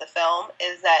product of the film,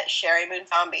 is that Sherry Moon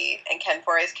Zombie and Ken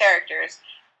Foree's characters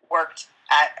worked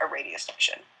at a radio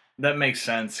station. That makes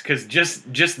sense, because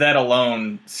just that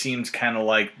alone seems kind of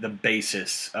like the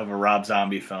basis of a Rob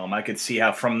Zombie film. I could see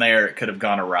how from there it could have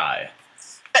gone awry.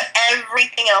 But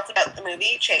everything else about the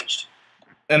movie changed.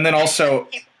 And then also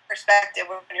perspective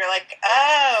when you're like,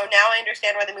 oh, now I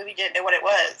understand why the movie didn't know what it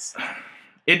was.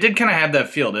 It did kind of have that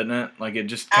feel, didn't it? Like it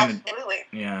just kind of... Absolutely.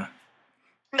 Yeah.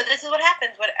 But this is what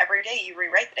happens when every day you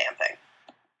rewrite the damn thing.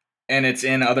 And it's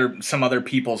in some other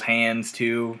people's hands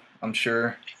too, I'm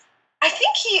sure. I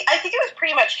think it was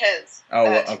pretty much his. Oh,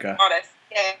 okay. To be honest.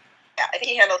 Yeah, I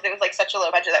think he handled it. It was like such a low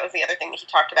budget. That was the other thing that he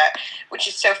talked about, which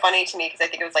is so funny to me because I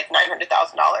think it was like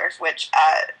 $900,000, which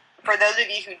for those of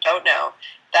you who don't know,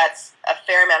 that's a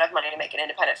fair amount of money to make an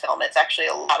independent film. It's actually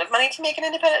a lot of money to make an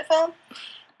independent film.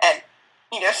 And,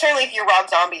 you know, certainly if you're Rob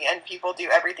Zombie and people do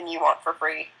everything you want for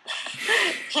free,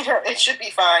 you know, it should be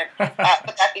fine. But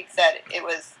that being said,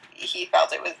 he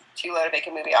felt it was too low to make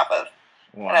a movie off of.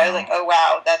 Wow. And I was like, oh,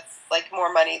 wow, that's like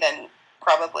more money than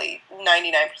probably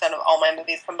 99% of all my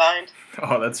movies combined.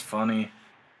 Oh, that's funny.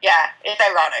 Yeah, it's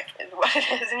ironic is what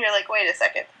it is, and you're like, wait a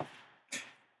second.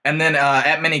 And then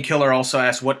at Many Killer also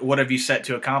asked, what have you set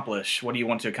to accomplish? What do you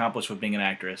want to accomplish with being an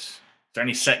actress? Is there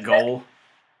any set goal?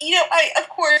 You know, of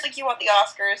course, like, you want the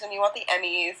Oscars and you want the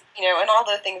Emmys, you know, and all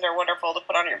those things are wonderful to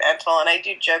put on your mantle, and I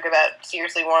do joke about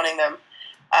seriously wanting them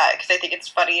because I think it's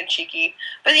funny and cheeky.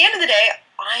 But at the end of the day,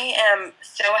 I am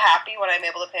so happy when I'm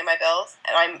able to pay my bills,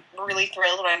 and I'm really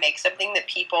thrilled when I make something that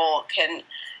people can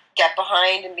get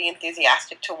behind and be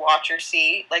enthusiastic to watch or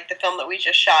see. Like the film that we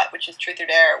just shot, which is Truth or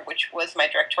Dare, which was my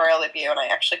directorial debut, and I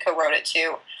actually co-wrote it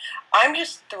too. I'm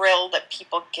just thrilled that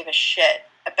people give a shit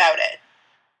about it,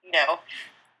 you know,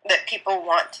 that people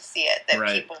want to see it, that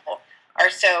Right. people are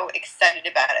so excited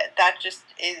about it. That just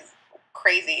is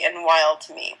crazy and wild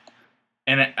to me.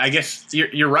 And I guess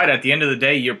you're right. At the end of the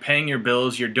day, you're paying your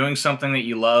bills, you're doing something that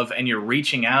you love, and you're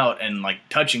reaching out and like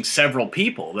touching several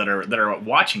people that are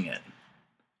watching it.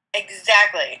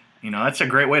 Exactly. You know, that's a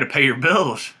great way to pay your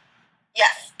bills.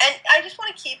 Yes, and I just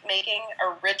want to keep making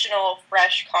original,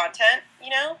 fresh content, you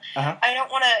know? Uh-huh. I don't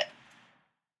want to...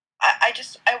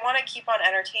 I want to keep on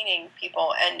entertaining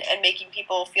people and making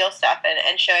people feel stuff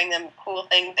and showing them cool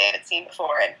things they haven't seen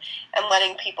before and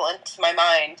letting people into my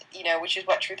mind, you know, which is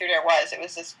what Truth or Dare was. It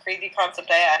was this crazy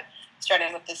concept I had,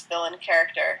 starting with this villain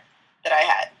character that I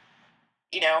had,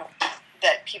 you know,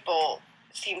 that people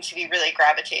seem to be really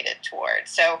gravitated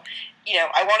towards. So, you know,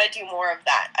 I want to do more of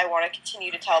that. I want to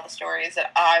continue to tell the stories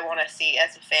that I want to see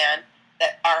as a fan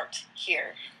that aren't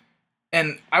here.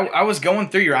 And I was going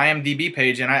through your IMDb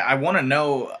page, and I want to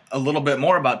know a little bit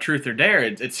more about Truth or Dare.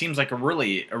 It seems like a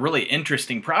really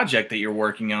interesting project that you're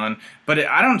working on, but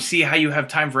I don't see how you have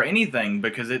time for anything,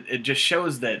 because it just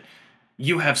shows that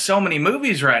you have so many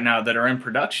movies right now that are in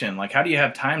production. Like, how do you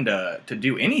have time to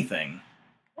do anything?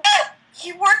 Well,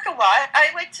 you work a lot.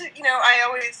 I like to, you know,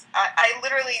 I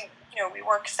literally, you know, we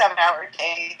work 7-hour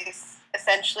days,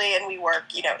 essentially, and we work,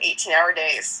 you know, 18-hour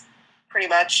days, pretty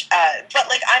much. But,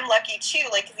 like, I'm lucky, too.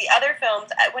 Like, the other films,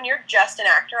 when you're just an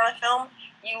actor on a film,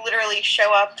 you literally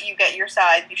show up, you get your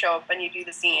side, you show up and you do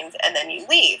the scenes, and then you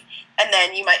leave. And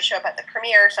then you might show up at the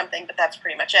premiere or something, but that's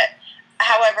pretty much it.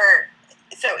 However,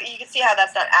 so you can see how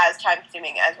that's not as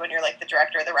time-consuming as when you're, like, the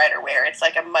director or the writer, where it's,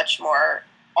 like, a much more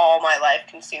all-my-life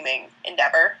consuming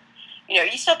endeavor. You know,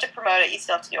 you still have to promote it, you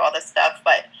still have to do all this stuff,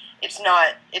 but it's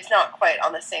not quite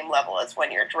on the same level as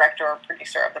when you're a director or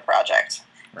producer of the project.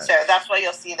 Right. So that's why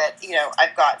you'll see that, you know,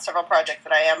 I've got several projects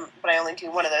that I am, but I only do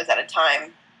one of those at a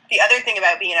time. The other thing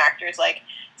about being an actor is, like,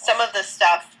 some of the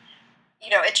stuff, you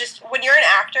know, it just, when you're an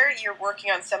actor, you're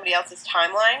working on somebody else's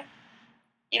timeline,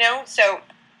 you know? So,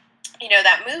 you know,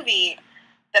 that movie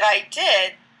that I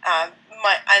did, and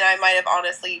I might have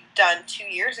honestly done 2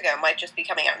 years ago, might just be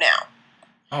coming out now.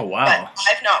 Oh, wow. But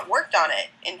I've not worked on it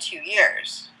in 2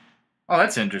 years. Oh,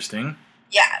 that's interesting.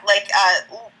 Yeah, like,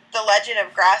 The Legend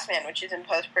of Grassman, which is in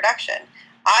post-production.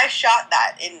 I shot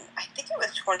that in, I think it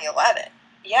was 2011.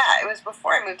 Yeah, it was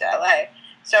before I moved to LA.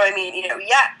 So, I mean, you know,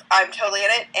 yeah, I'm totally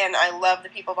in it, and I love the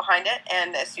people behind it,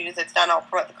 and as soon as it's done, I'll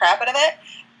promote the crap out of it.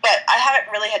 But I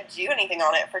haven't really had to do anything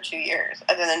on it for 2 years,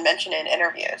 other than mention it in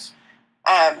interviews.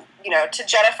 You know, To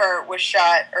Jennifer was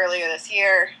shot earlier this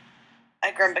year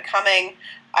at Grim Becoming.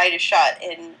 I just shot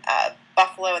in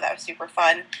Buffalo, and that was super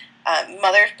fun.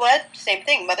 Mother's Blood, same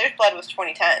thing. Mother's Blood was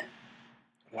 2010.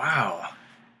 Wow.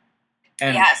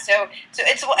 And yeah, so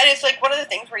it's like one of the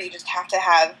things where you just have to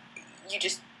have,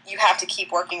 you have to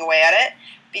keep working away at it,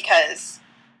 because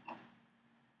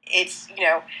it's, you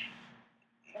know,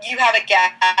 you have a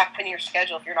gap in your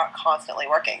schedule if you're not constantly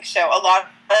working. So a lot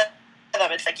of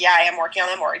them, it's like, yeah, I am working on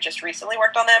them, or I just recently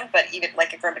worked on them, but even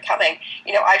like a Grim Becoming,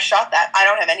 you know, I shot that. I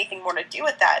don't have anything more to do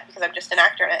with that because I'm just an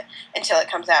actor in it until it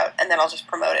comes out, and then I'll just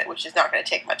promote it, which is not going to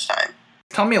take much time.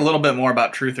 Tell me a little bit more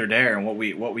about Truth or Dare and what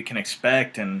we can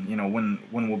expect, and, you know, when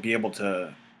we'll be able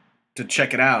to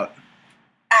check it out.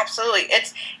 Absolutely.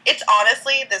 It's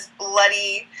honestly this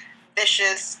bloody,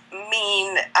 vicious,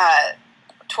 mean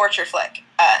torture flick,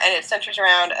 and it centers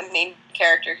around a main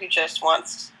character who just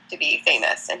wants to be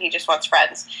famous, and he just wants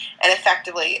friends. And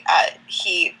effectively,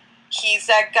 he's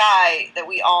that guy that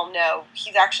we all know.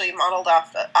 He's actually modeled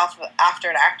after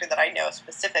an actor that I know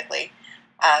specifically.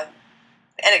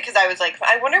 And because I was like,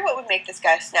 I wonder what would make this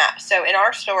guy snap. So in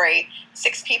our story,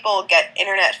 6 people get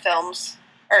internet films,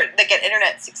 or they get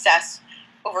internet success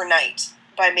overnight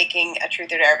by making a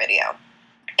Truth or Dare video.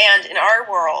 And in our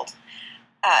world,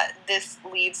 this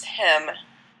leads him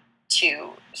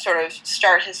to sort of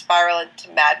start his spiral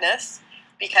into madness,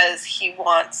 because he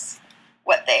wants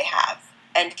what they have.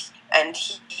 And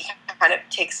he kind of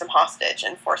takes them hostage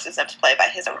and forces them to play by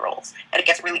his own rules. And it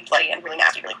gets really bloody and really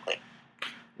nasty really quickly.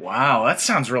 Wow, that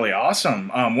sounds really awesome.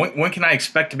 When can I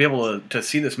expect to be able to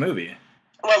see this movie?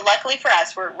 Well, luckily for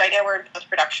us, right now we're in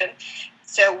post-production,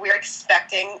 so we're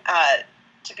expecting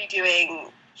to be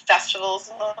doing festivals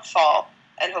in the fall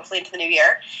and hopefully into the new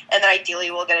year, and then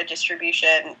ideally we'll get a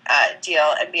distribution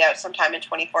deal and be out sometime in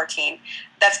 2014.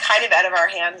 That's kind of out of our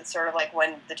hands. It's sort of like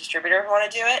when the distributors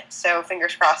want to do it, so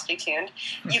fingers crossed, stay tuned.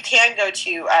 You can go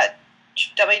to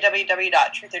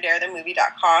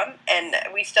www.truthordarethemovie.com, and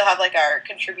we still have like our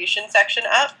contribution section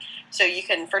up, so you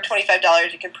can, for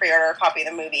 $25, you can pre-order a copy of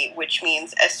the movie, which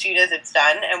means as soon as it's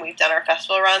done and we've done our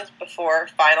festival runs before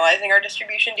finalizing our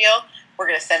distribution deal, we're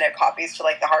going to send out copies to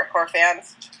like the hardcore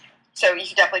fans. So you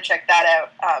can definitely check that out.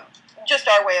 Just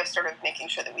our way of sort of making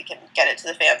sure that we can get it to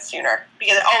the fans sooner,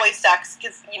 because it always sucks.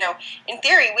 Because, you know, in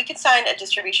theory, we could sign a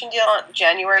distribution deal on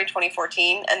January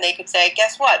 2014, and they could say,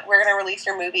 guess what? We're going to release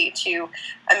your movie to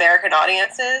American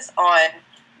audiences on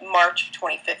March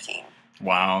 2015.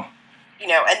 Wow. You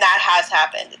know, and that has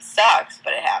happened. It sucks,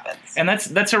 but it happens. And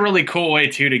that's a really cool way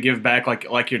too to give back,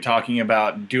 like you're talking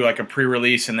about, do like a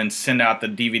pre-release and then send out the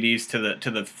DVDs to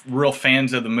the real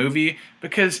fans of the movie,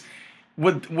 because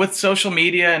with social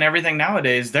media and everything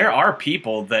nowadays, there are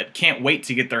people that can't wait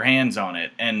to get their hands on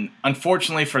it, and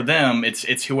unfortunately for them,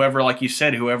 it's whoever, like you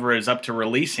said, whoever is up to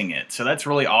releasing it. So that's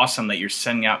really awesome that you're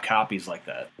sending out copies like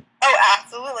that. Oh,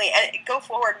 absolutely. And go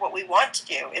forward, what we want to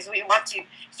do is we want to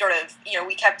sort of, you know,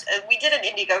 we did an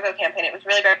Indiegogo campaign. It was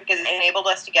really great because it enabled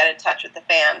us to get in touch with the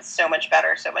fans so much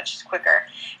better, so much quicker.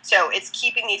 So it's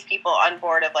keeping these people on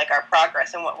board of like our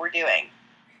progress and what we're doing.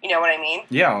 You know what I mean?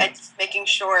 Yeah. And just making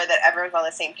sure that everyone's on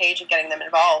the same page and getting them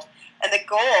involved. And the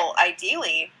goal,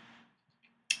 ideally,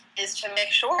 is to make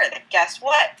sure that, guess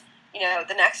what? You know,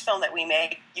 the next film that we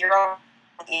make, you're on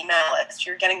the email list.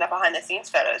 You're getting the behind-the-scenes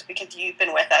photos because you've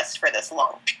been with us for this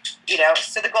long. You know,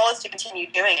 so the goal is to continue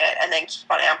doing it and then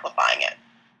keep on amplifying it.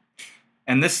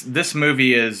 And this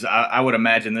movie is, I would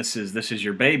imagine, this is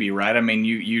your baby, right? I mean,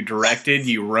 you directed,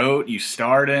 you wrote, you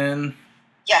starred in.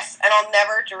 Yes, and I'll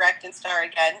never direct and star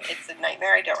again. It's a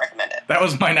nightmare. I don't recommend it. That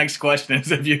was my next question,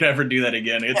 is if you'd ever do that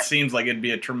again. It seems like it'd be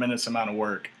a tremendous amount of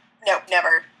work. Nope,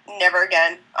 never. Never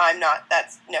again.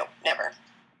 Nope, never.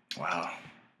 Wow.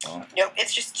 Well, nope,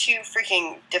 it's just too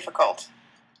freaking difficult.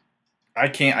 I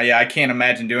can't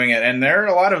imagine doing it. And there are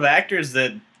a lot of actors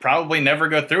that probably never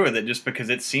go through with it just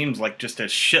because it seems like just a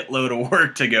shitload of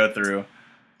work to go through.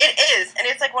 It is, and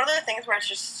it's like one of the things where it's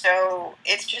just so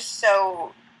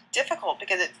difficult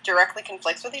because it directly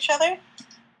conflicts with each other.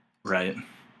 Right.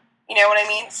 You know what I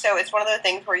mean? So it's one of the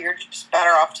things where you're just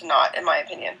better off to not, in my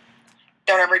opinion.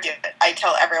 Don't ever do it. I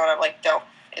tell everyone, I'm like, don't.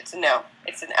 It's a no.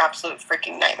 It's an absolute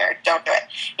freaking nightmare. Don't do it.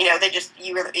 You know,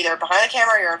 you're either behind the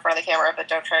camera or you're in front of the camera, but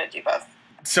don't try to do both.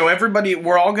 So everybody,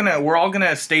 we're all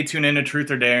gonna stay tuned into Truth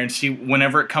or Dare and see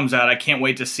whenever it comes out. I can't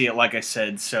wait to see it, like I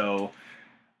said. So,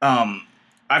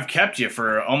 I've kept you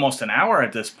for almost an hour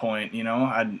at this point. You know,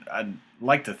 I'd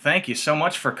like to thank you so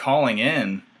much for calling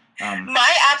in.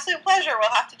 My absolute pleasure. We'll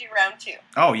have to do round 2.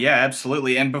 Oh yeah,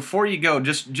 absolutely. And before you go,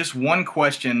 just one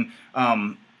question.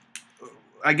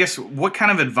 I guess, what kind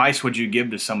of advice would you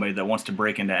give to somebody that wants to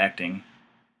break into acting?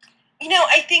 You know,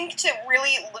 I think to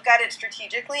really look at it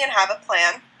strategically and have a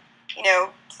plan. You know,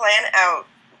 plan out.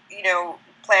 You know,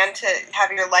 plan to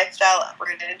have your lifestyle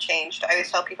uprooted and changed. I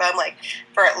always tell people, I'm like,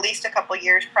 for at least a couple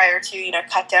years prior to, you know,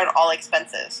 cut down all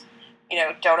expenses. You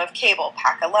know, don't have cable,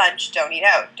 pack a lunch, don't eat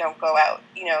out, don't go out,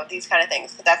 you know, these kind of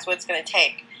things. But that's what it's going to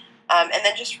take. And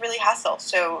then just really hustle.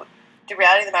 So the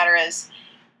reality of the matter is,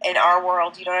 in our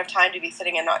world, you don't have time to be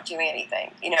sitting and not doing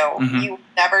anything. You know, You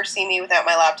never see me without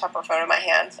my laptop or phone in my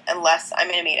hands unless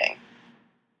I'm in a meeting,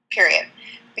 period.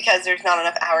 Because there's not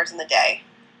enough hours in the day.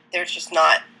 There's just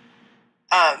not.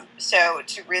 So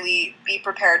to really be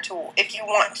prepared to, if you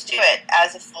want to do it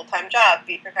as a full-time job,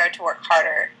 be prepared to work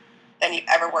harder than you've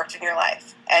ever worked in your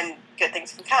life, and good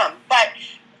things can come. But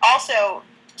also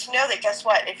to know that, guess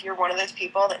what, if you're one of those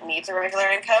people that needs a regular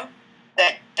income,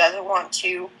 that doesn't want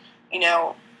to, you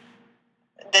know,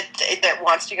 that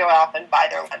wants to go off and buy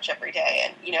their lunch every day,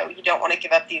 and, you know, you don't want to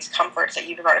give up these comforts that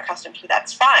you've grown accustomed to,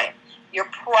 that's fine. You're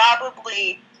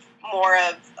probably more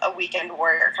of a weekend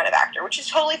warrior kind of actor, which is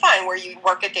totally fine, where you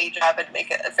work a day job and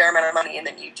make a fair amount of money and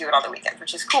then you do it on the weekends,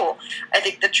 which is cool. I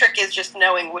think the trick is just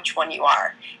knowing which one you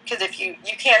are, because if you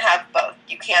can't have both.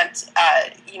 You can't,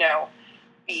 you know,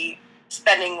 be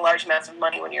spending large amounts of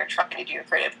money when you're trying to do a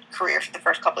creative career for the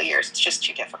first couple of years. It's just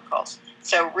too difficult.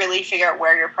 So really figure out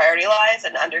where your priority lies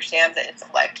and understand that it's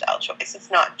a lifestyle choice. It's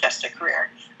not just a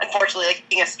career. Unfortunately, like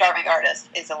being a starving artist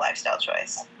is a lifestyle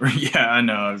choice. Yeah, I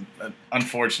know.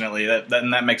 Unfortunately,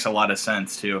 that makes a lot of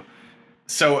sense too.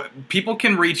 So people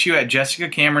can reach you at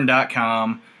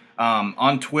jessicacameron.com,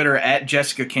 on Twitter at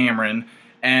Jessica Cameron,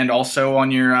 and also on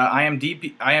your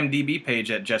IMDb page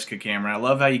at Jessica Cameron. I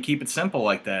love how you keep it simple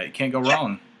like that. You can't go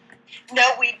wrong. No,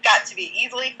 we've got to be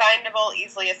easily findable,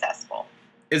 easily accessible.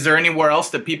 Is there anywhere else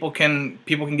that people can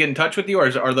get in touch with you,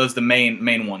 or are those the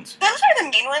main ones? Those are the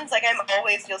main ones. Like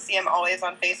you'll see I'm always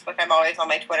on Facebook. I'm always on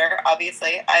my Twitter.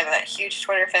 Obviously, I'm a huge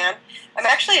Twitter fan. I'm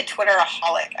actually a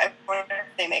Twitteraholic. I wonder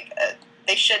if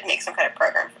they should make some kind of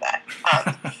program for that.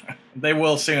 They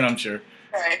will soon, I'm sure.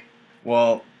 Right.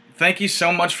 Well, thank you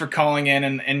so much for calling in,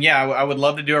 and yeah, I would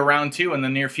love to do a round 2 in the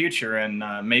near future, and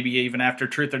maybe even after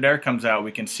Truth or Dare comes out,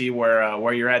 we can see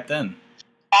where you're at then.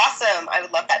 Awesome. I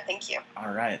would love that. Thank you.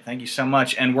 All right. Thank you so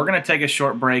much. And we're going to take a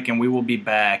short break, and we will be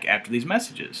back after these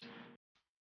messages.